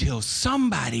until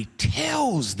somebody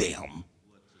tells them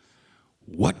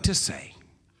what to say,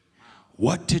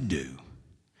 what to do,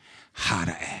 how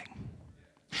to act.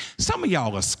 Some of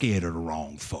y'all are scared of the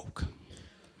wrong folk.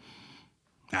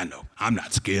 I know, I'm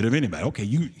not scared of anybody. Okay,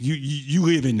 you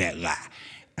live in that lie.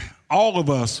 All of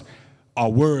us are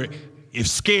worried. If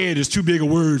scared is too big a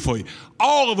word for you,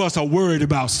 all of us are worried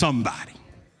about somebody.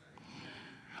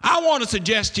 I want to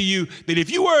suggest to you that if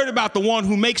you're worried about the one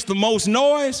who makes the most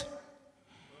noise,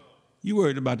 you're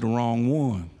worried about the wrong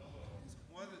one.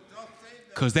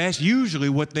 Because that's usually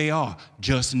what they are,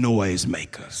 just noise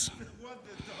makers.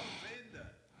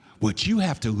 What you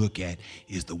have to look at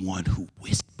is the one who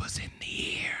whispers in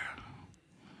the ear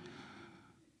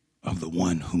of the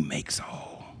one who makes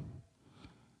all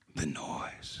the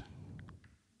noise.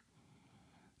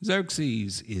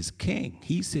 Xerxes is king.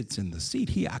 He sits in the seat.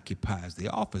 He occupies the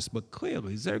office. But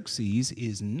clearly, Xerxes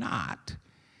is not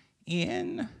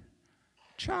in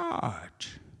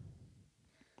charge.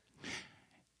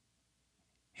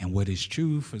 And what is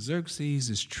true for Xerxes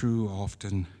is true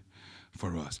often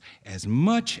for us. As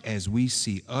much as we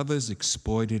see others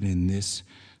exploited in this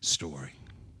story,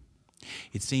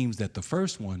 it seems that the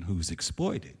first one who's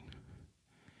exploited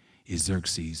is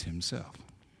Xerxes himself.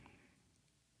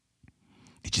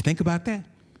 Did you think about that?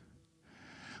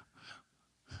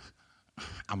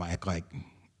 I'm going to act like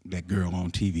that girl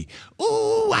on TV.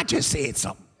 Ooh, I just said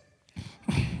something.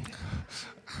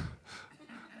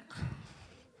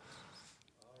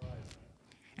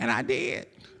 And I did.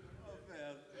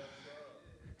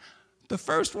 The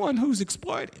first one who's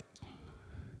exploited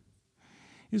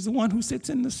is the one who sits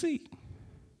in the seat.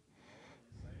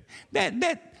 That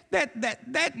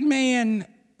man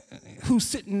who's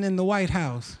sitting in the White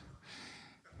House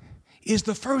is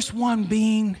the first one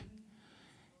being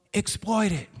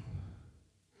exploited.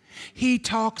 He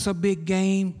talks a big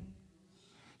game.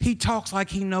 He talks like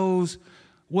he knows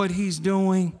what he's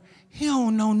doing. He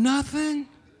don't know nothing.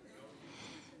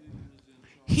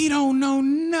 He don't know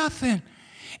nothing.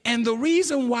 And the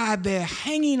reason why they're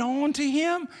hanging on to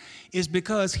him is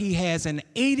because he has an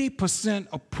 80%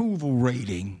 approval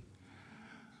rating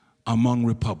among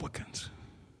Republicans.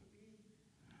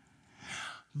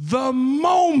 The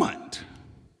moment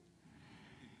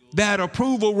that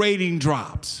approval rating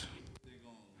drops,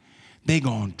 they're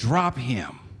going to drop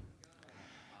him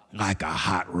like a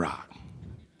hot rock.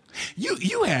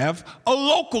 You have a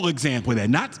local example of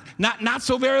that, not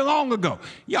so very long ago.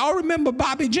 Y'all remember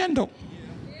Bobby Jindal?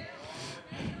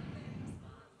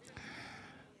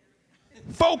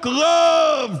 Folk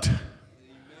loved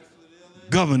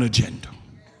Governor Jindal.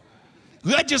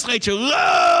 Legislature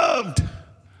loved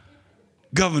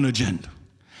Governor Jindal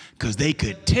because they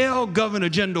could tell Governor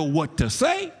Jindal what to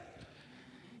say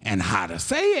and how to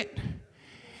say it.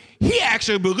 He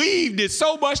actually believed it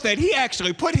so much that he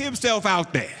actually put himself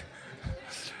out there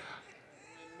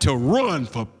to run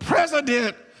for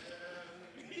president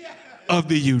of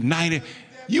the United.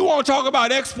 You want to talk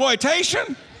about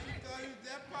exploitation?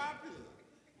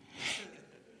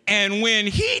 And when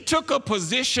he took a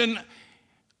position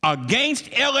against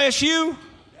LSU,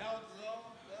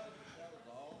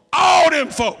 all them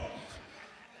folk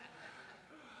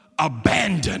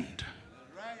abandoned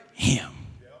him.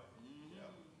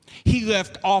 He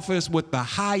left office with the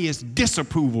highest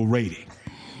disapproval rating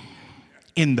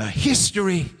in the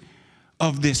history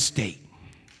of this state.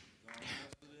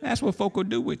 That's what folk will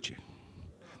do with you.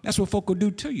 That's what folk will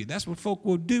do to you. That's what folk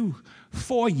will do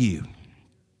for you.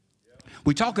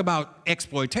 We talk about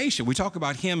exploitation. We talk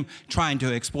about him trying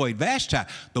to exploit Vashti.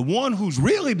 The one who's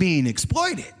really being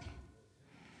exploited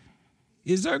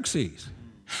is Xerxes.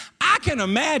 I can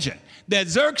imagine that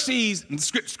Xerxes, and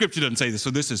scripture doesn't say this,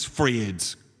 so this is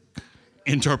Fred's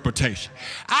interpretation.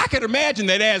 I can imagine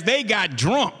that as they got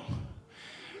drunk,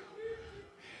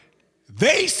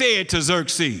 they said to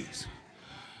Xerxes,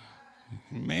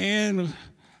 man,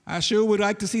 I sure would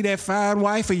like to see that fine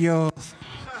wife of yours.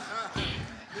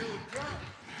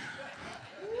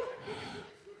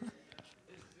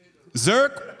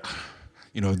 Xerx,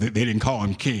 they didn't call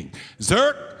him king.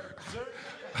 Xerx,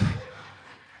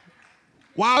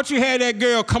 why don't you have that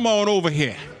girl come on over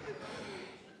here?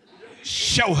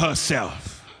 Show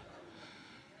herself.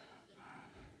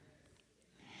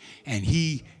 And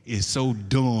he is so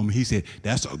dumb, he said,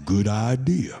 that's a good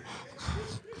idea.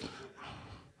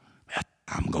 That's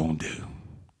what I'm going to do.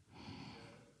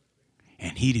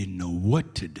 And he didn't know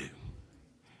what to do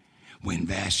when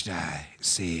Vashti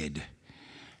said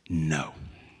no.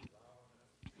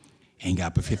 Ain't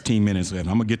got but 15 minutes left.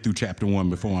 I'm going to get through chapter 1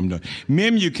 before I'm done.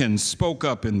 Memucan spoke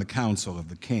up in the council of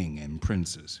the king and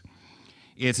princes.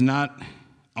 It's not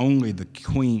only the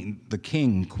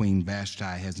king Queen Vashti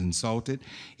has insulted,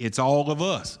 it's all of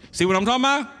us. See what I'm talking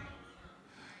about?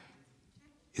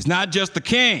 It's not just the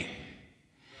king.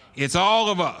 It's all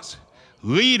of us,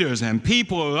 leaders and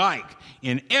people alike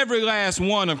in every last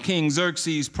one of King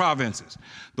Xerxes' provinces.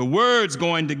 The word's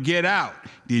going to get out.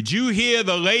 Did you hear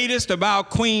the latest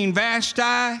about Queen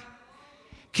Vashti?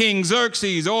 King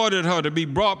Xerxes ordered her to be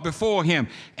brought before him,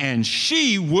 and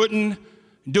she wouldn't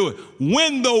do it.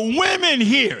 When the women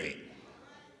hear it,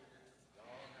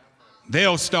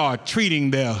 they'll start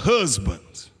treating their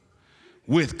husbands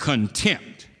with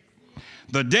contempt.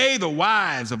 The day the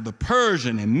wives of the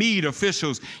Persian and Mede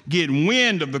officials get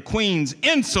wind of the queen's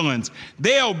insolence,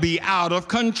 they'll be out of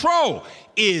control.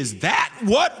 Is that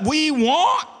what we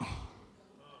want?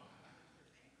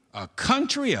 A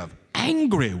country of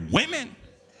angry women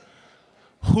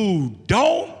who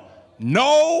don't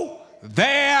know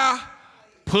their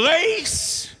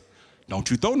place?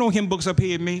 Don't you throw no hymn books up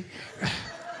here at me.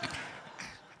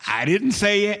 I didn't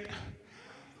say it.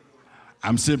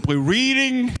 I'm simply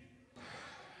reading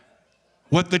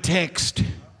what the text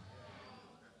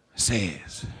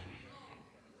says.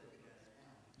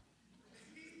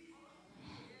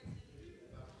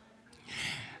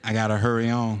 I got to hurry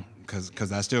on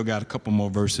because I still got a couple more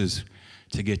verses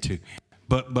to get to.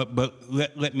 But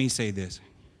let me say this.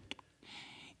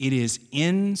 It is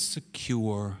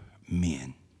insecure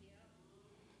men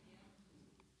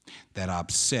that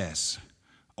obsess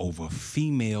over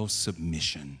female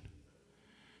submission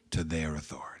to their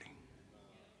authority.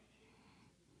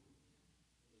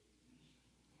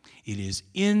 It is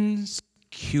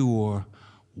insecure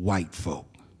white folk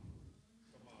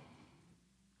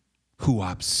who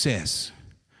obsess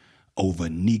over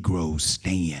Negroes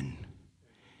staying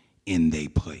in their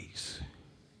place.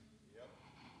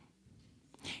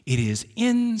 It is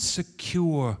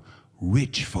insecure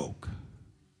rich folk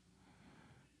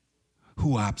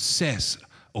who obsess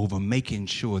over making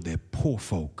sure that poor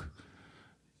folk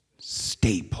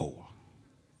stay poor.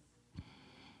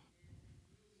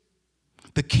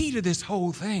 The key to this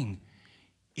whole thing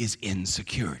is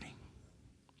insecurity.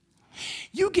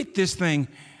 You get this thing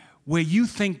where you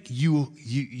think you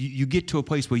get to a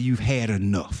place where you've had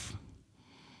enough.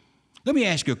 Let me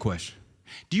ask you a question.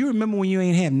 Do you remember when you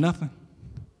ain't had nothing?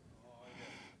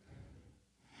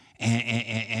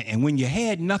 And when you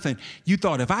had nothing, you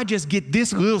thought, if I just get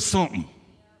this little something,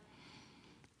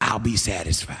 I'll be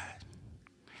satisfied.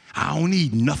 I don't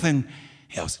need nothing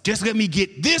else. Just let me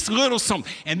get this little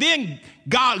something. And then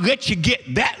God lets you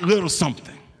get that little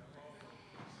something.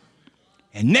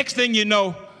 And next thing you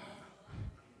know,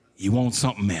 you want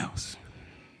something else.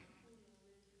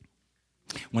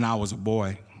 When I was a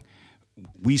boy,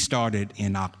 we started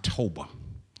in October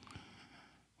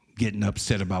getting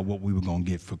upset about what we were going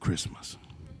to get for Christmas.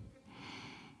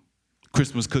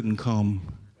 Christmas couldn't come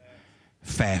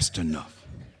fast enough.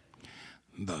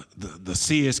 The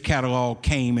Sears catalog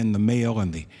came in the mail,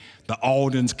 and the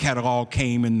Alden's catalog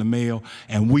came in the mail,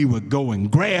 and we would go and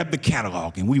grab the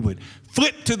catalog, and we would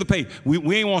flip to the page. We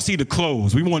didn't want to see the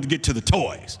clothes. We wanted to get to the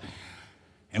toys.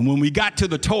 And when we got to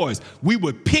the toys, we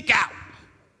would pick out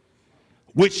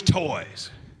which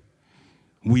toys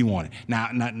we wanted.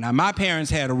 Now, my parents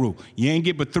had a rule. You ain't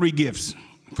get but 3 gifts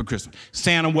for Christmas.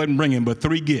 Santa wasn't bringing but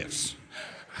 3 gifts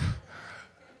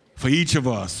for each of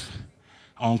us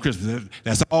on Christmas.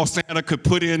 That's all Santa could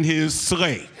put in his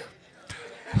sleigh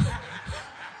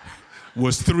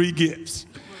was 3 gifts.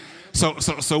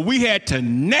 So we had to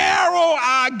narrow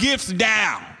our gifts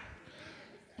down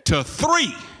to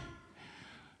 3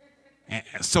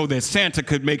 so that Santa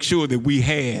could make sure that we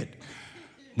had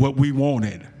what we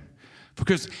wanted for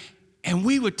Christmas. And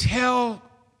we would tell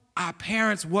our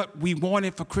parents what we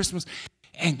wanted for Christmas,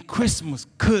 and Christmas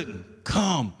couldn't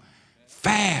come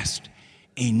fast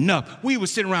enough. We would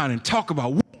sit around and talk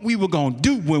about what we were going to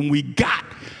do when we got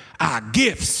our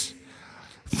gifts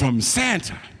from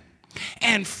Santa.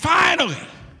 And finally,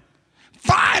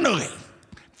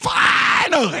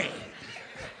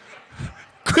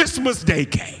 Christmas Day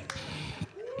came.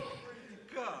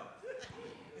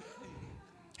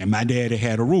 And my daddy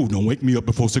had a rule: don't wake me up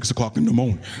before 6 o'clock in the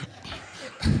morning.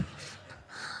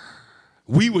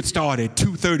 We would start at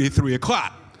 2:30, 3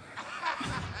 o'clock.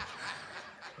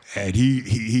 And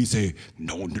he said,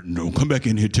 no, come back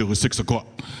in here till it's 6 o'clock.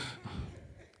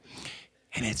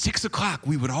 And at 6 o'clock,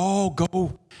 we would all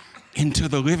go into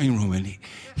the living room, and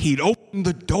he'd open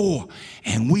the door,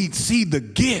 and we'd see the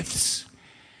gifts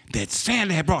that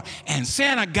Santa had brought. And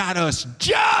Santa got us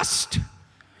just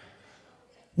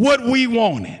what we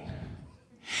wanted.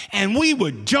 And we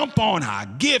would jump on our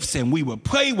gifts, and we would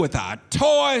play with our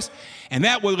toys, and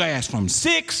that would last from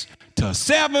 6 to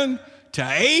 7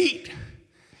 to 8.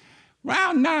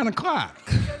 Around 9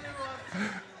 o'clock,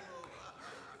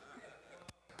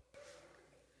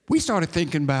 we started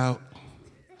thinking about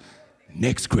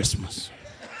next Christmas.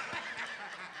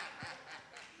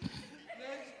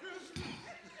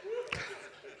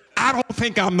 I don't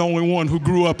think I'm the only one who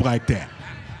grew up like that.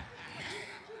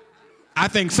 I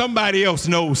think somebody else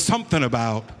knows something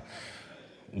about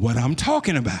what I'm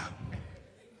talking about.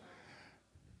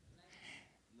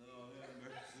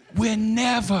 We're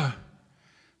never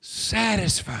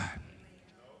satisfied.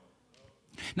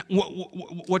 Now,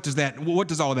 what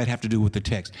does all that have to do with the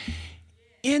text?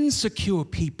 Insecure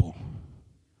people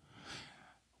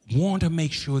want to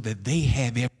make sure that they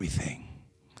have everything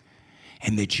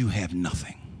and that you have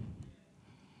nothing.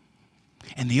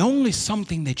 And the only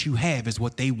something that you have is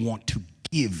what they want to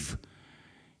give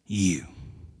you.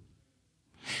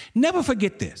 Never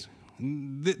forget this.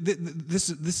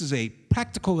 This is a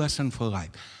practical lesson for life.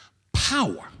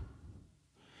 Power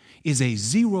is a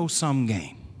zero-sum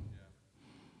game.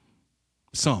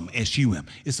 Sum, S-U-M.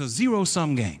 It's a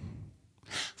zero-sum game.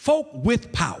 Folk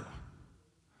with power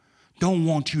don't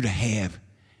want you to have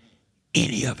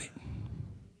any of it.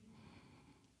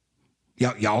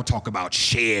 Y'all talk about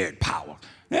shared power.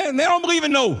 They don't believe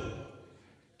in no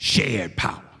shared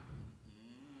power.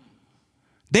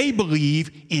 They believe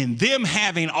in them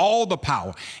having all the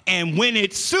power. And when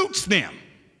it suits them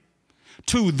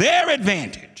to their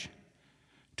advantage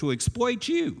to exploit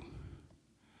you,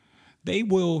 they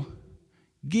will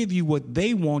give you what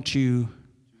they want you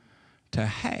to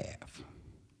have.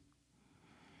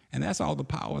 And that's all the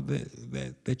power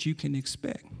that you can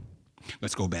expect.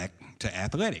 Let's go back to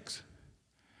athletics.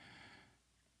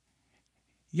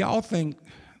 Y'all think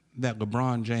that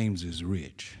LeBron James is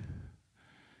rich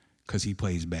because he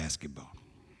plays basketball.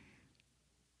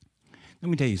 Let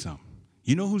me tell you something.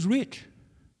 You know who's rich?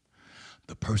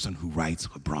 The person who writes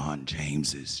LeBron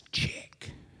James's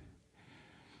check.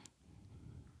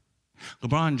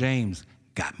 LeBron James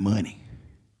got money,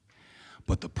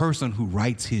 but the person who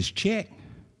writes his check,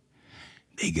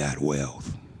 they got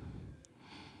wealth.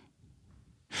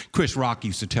 Chris Rock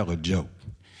used to tell a joke.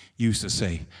 He used to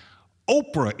say,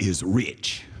 Oprah is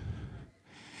rich,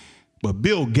 but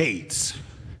Bill Gates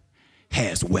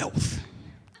has wealth.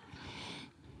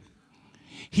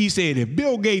 He said if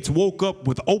Bill Gates woke up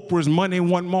with Oprah's money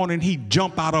one morning, he'd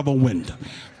jump out of a window.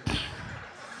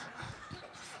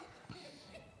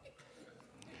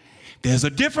 There's a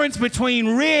difference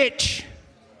between rich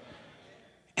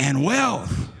and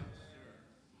wealth.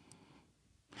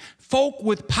 Folk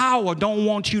with power don't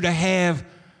want you to have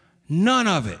none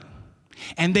of it.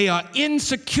 And they are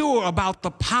insecure about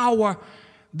the power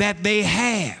that they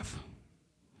have.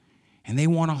 And they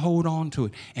want to hold on to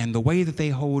it. And the way that they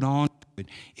hold on to it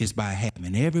is by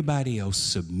having everybody else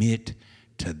submit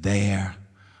to their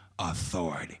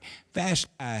authority. Vashti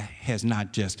has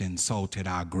not just insulted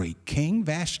our great king.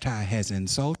 Vashti has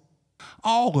insulted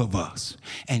all of us.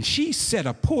 And she set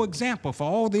a poor example for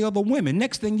all the other women.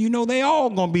 Next thing you know, they all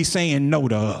going to be saying no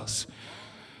to us.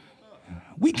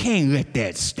 We can't let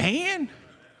that stand.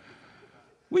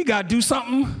 We got to do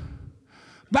something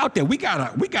about that. We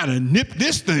gotta nip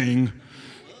this thing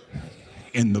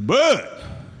in the bud.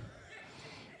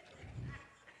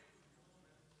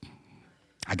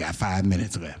 I got 5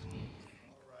 minutes left.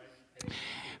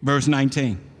 Verse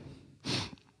 19.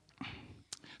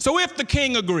 So if the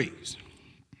king agrees,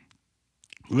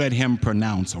 let him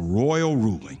pronounce a royal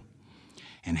ruling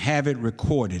and have it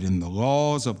recorded in the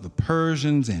laws of the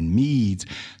Persians and Medes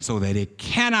so that it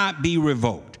cannot be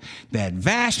revoked, that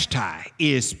Vashti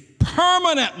is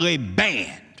permanently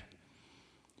banned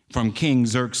from King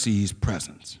Xerxes'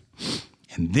 presence.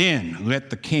 And then let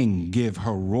the king give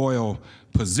her royal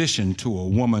position to a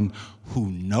woman who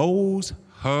knows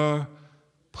her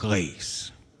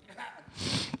place.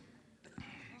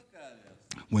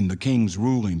 When the king's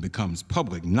ruling becomes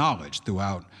public knowledge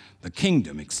throughout the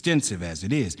kingdom, extensive as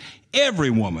it is, every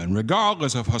woman,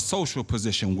 regardless of her social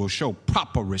position, will show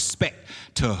proper respect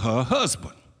to her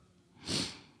husband.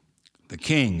 The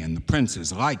king and the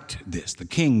princes liked this. The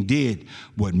king did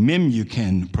what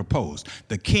Memucan proposed.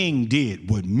 The king did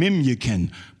what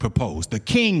Memucan proposed. The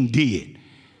king did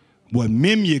what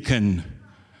Memucan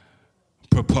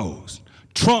proposed.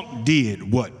 Trump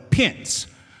did what Pence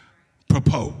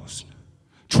proposed.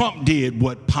 Trump did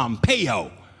what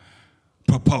Pompeo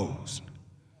proposed.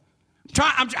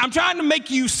 I'm trying to make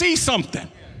you see something.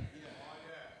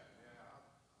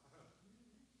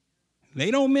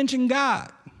 They don't mention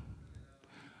God,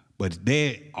 but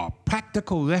there are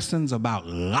practical lessons about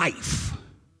life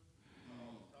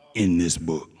in this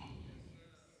book.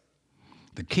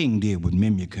 The king did what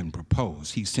Memucan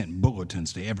proposed. He sent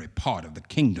bulletins to every part of the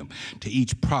kingdom, to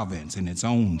each province in its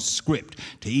own script,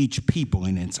 to each people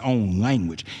in its own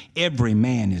language. Every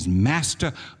man is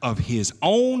master of his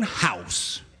own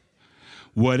house.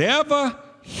 Whatever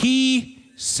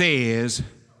he says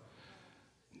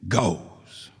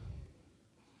goes.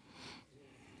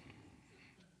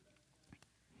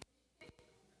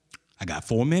 I got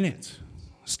 4 minutes.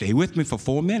 Stay with me for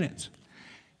 4 minutes.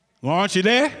 Lawrence, you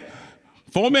there?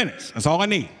 4 minutes. That's all I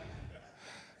need.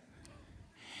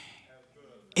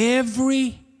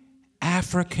 Every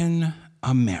African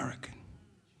American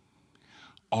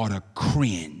ought to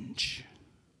cringe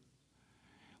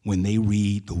when they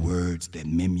read the words that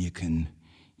Memucan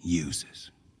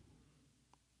uses.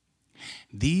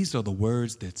 These are the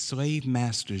words that slave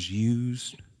masters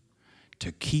used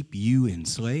to keep you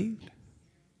enslaved.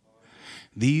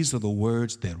 These are the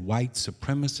words that white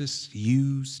supremacists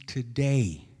use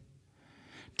today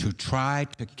to try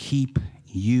to keep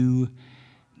you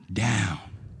down.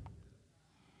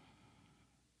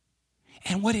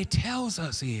 And what it tells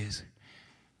us is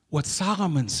what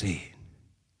Solomon said: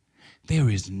 there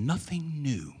is nothing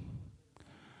new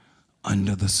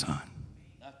under the sun.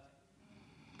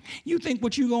 You think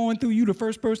what you're going through, you the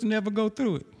first person to ever go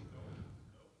through it.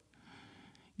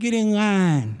 Get in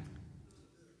line.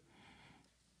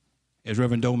 As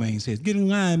Reverend Domain says, get in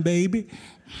line, baby.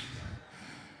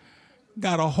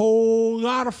 Got a whole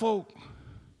lot of folk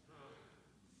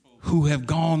who have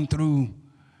gone through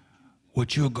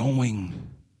what you're going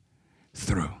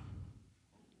through.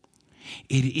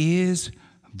 It is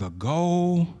the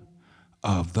goal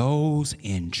of those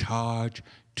in charge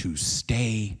to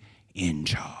stay in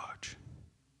charge.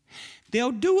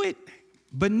 They'll do it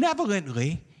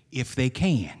benevolently if they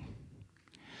can,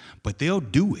 but they'll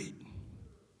do it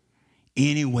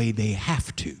any way they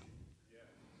have to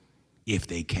if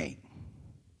they can't.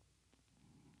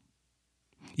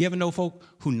 You ever know folk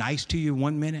who nice to you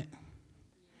 1 minute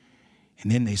and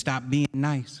then they stop being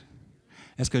nice?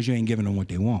 That's because you ain't giving them what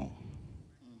they want.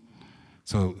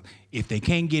 So if they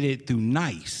can't get it through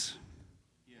nice,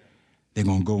 they're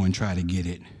going to go and try to get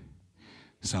it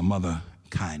some other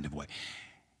kind of way.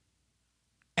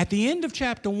 At the end of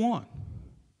chapter 1,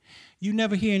 you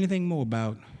never hear anything more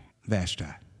about Vashti.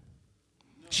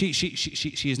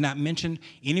 She is not mentioned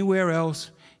anywhere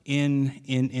else in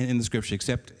the scripture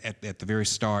except at the very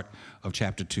start of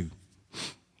chapter 2.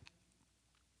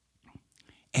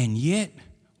 And yet,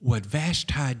 what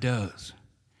Vashti does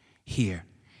here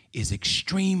is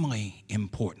extremely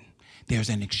important. There's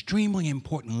an extremely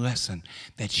important lesson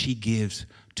that she gives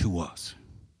to us.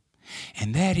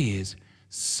 And that is,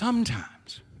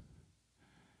 sometimes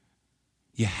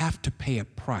you have to pay a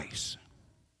price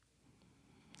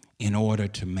in order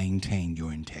to maintain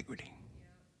your integrity.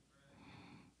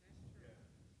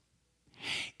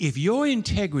 If your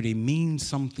integrity means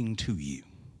something to you,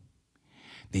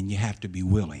 then you have to be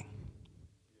willing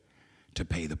to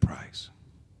pay the price.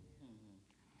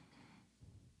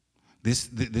 This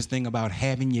thing about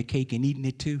having your cake and eating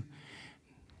it too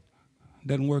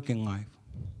doesn't work in life.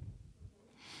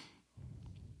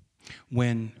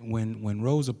 When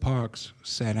Rosa Parks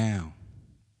sat down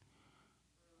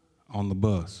on the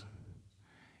bus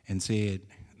and said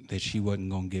that she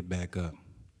wasn't going to get back up,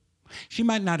 she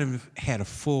might not have had a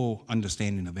full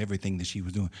understanding of everything that she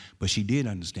was doing, but she did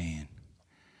understand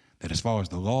that as far as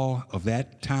the law of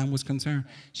that time was concerned,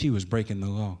 she was breaking the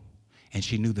law. And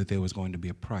she knew that there was going to be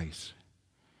a price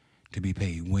to be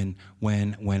paid. When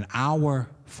our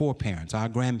foreparents, our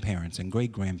grandparents and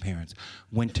great-grandparents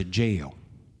went to jail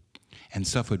and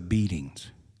suffered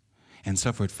beatings and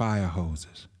suffered fire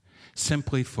hoses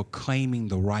simply for claiming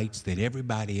the rights that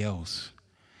everybody else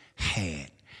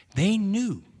had, they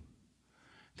knew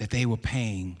that they were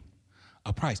paying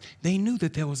a price. They knew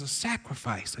that there was a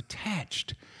sacrifice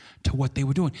attached to what they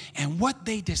were doing. And what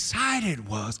they decided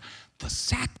was the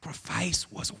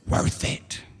sacrifice was worth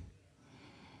it.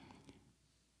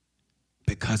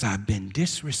 Because I've been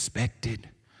disrespected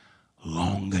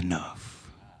long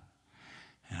enough.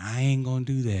 And I ain't gonna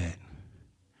do that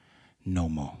no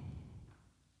more.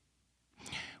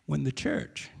 When the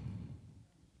church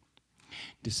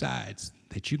decides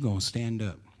that you're gonna stand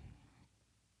up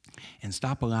and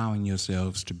stop allowing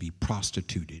yourselves to be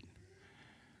prostituted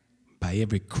by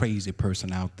every crazy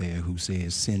person out there who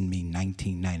says, send me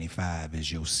 $19.95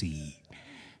 as your seed.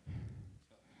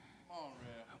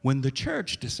 When the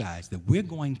church decides that we're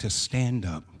going to stand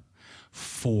up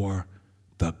for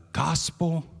the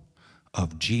gospel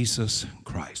of Jesus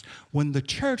Christ, when the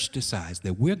church decides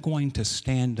that we're going to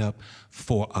stand up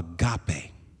for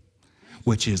agape,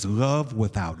 which is love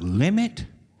without limit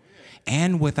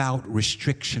and without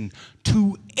restriction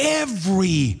to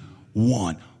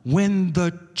everyone, when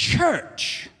the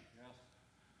church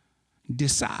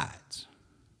decides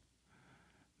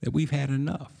that we've had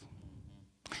enough,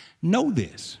 know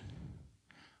this,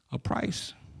 a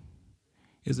price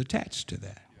is attached to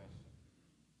that.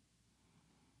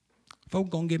 Folk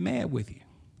gonna get mad with you.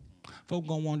 Folk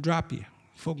gonna want to drop you.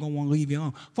 Folk gonna want to leave you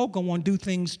alone. Folk gonna want to do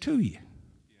things to you.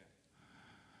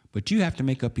 But you have to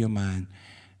make up your mind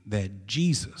that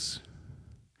Jesus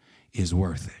is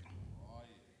worth it.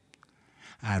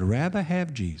 I'd rather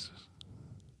have Jesus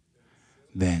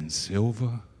than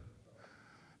silver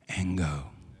and gold.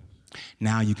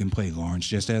 Now you can play, Lawrence,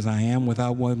 just as I am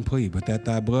without one plea, but that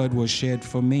thy blood was shed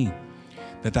for me,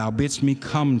 that thou bidst me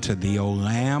come to thee, O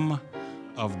Lamb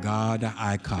of God,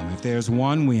 I come. If there's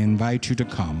one, we invite you to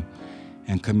come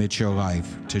and commit your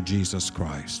life to Jesus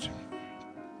Christ.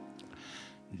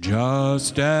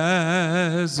 Just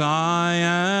as I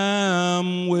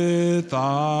am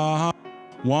without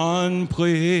one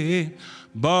plea,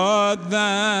 but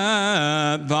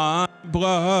that thy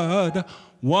blood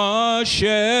was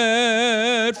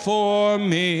shed for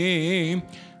me,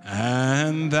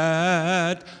 and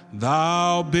that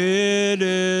thou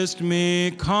biddest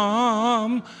me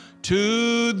come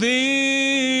to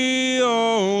thee,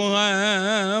 O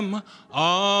Lamb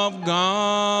of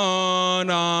God,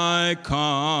 I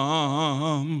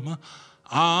come.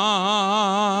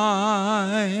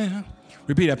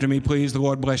 Repeat after me, please. The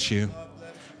Lord bless you.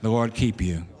 The Lord keep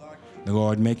you. The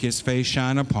Lord make his face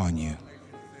shine upon you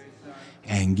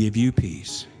and give you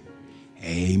peace.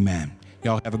 Amen.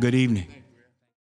 Y'all have a good evening.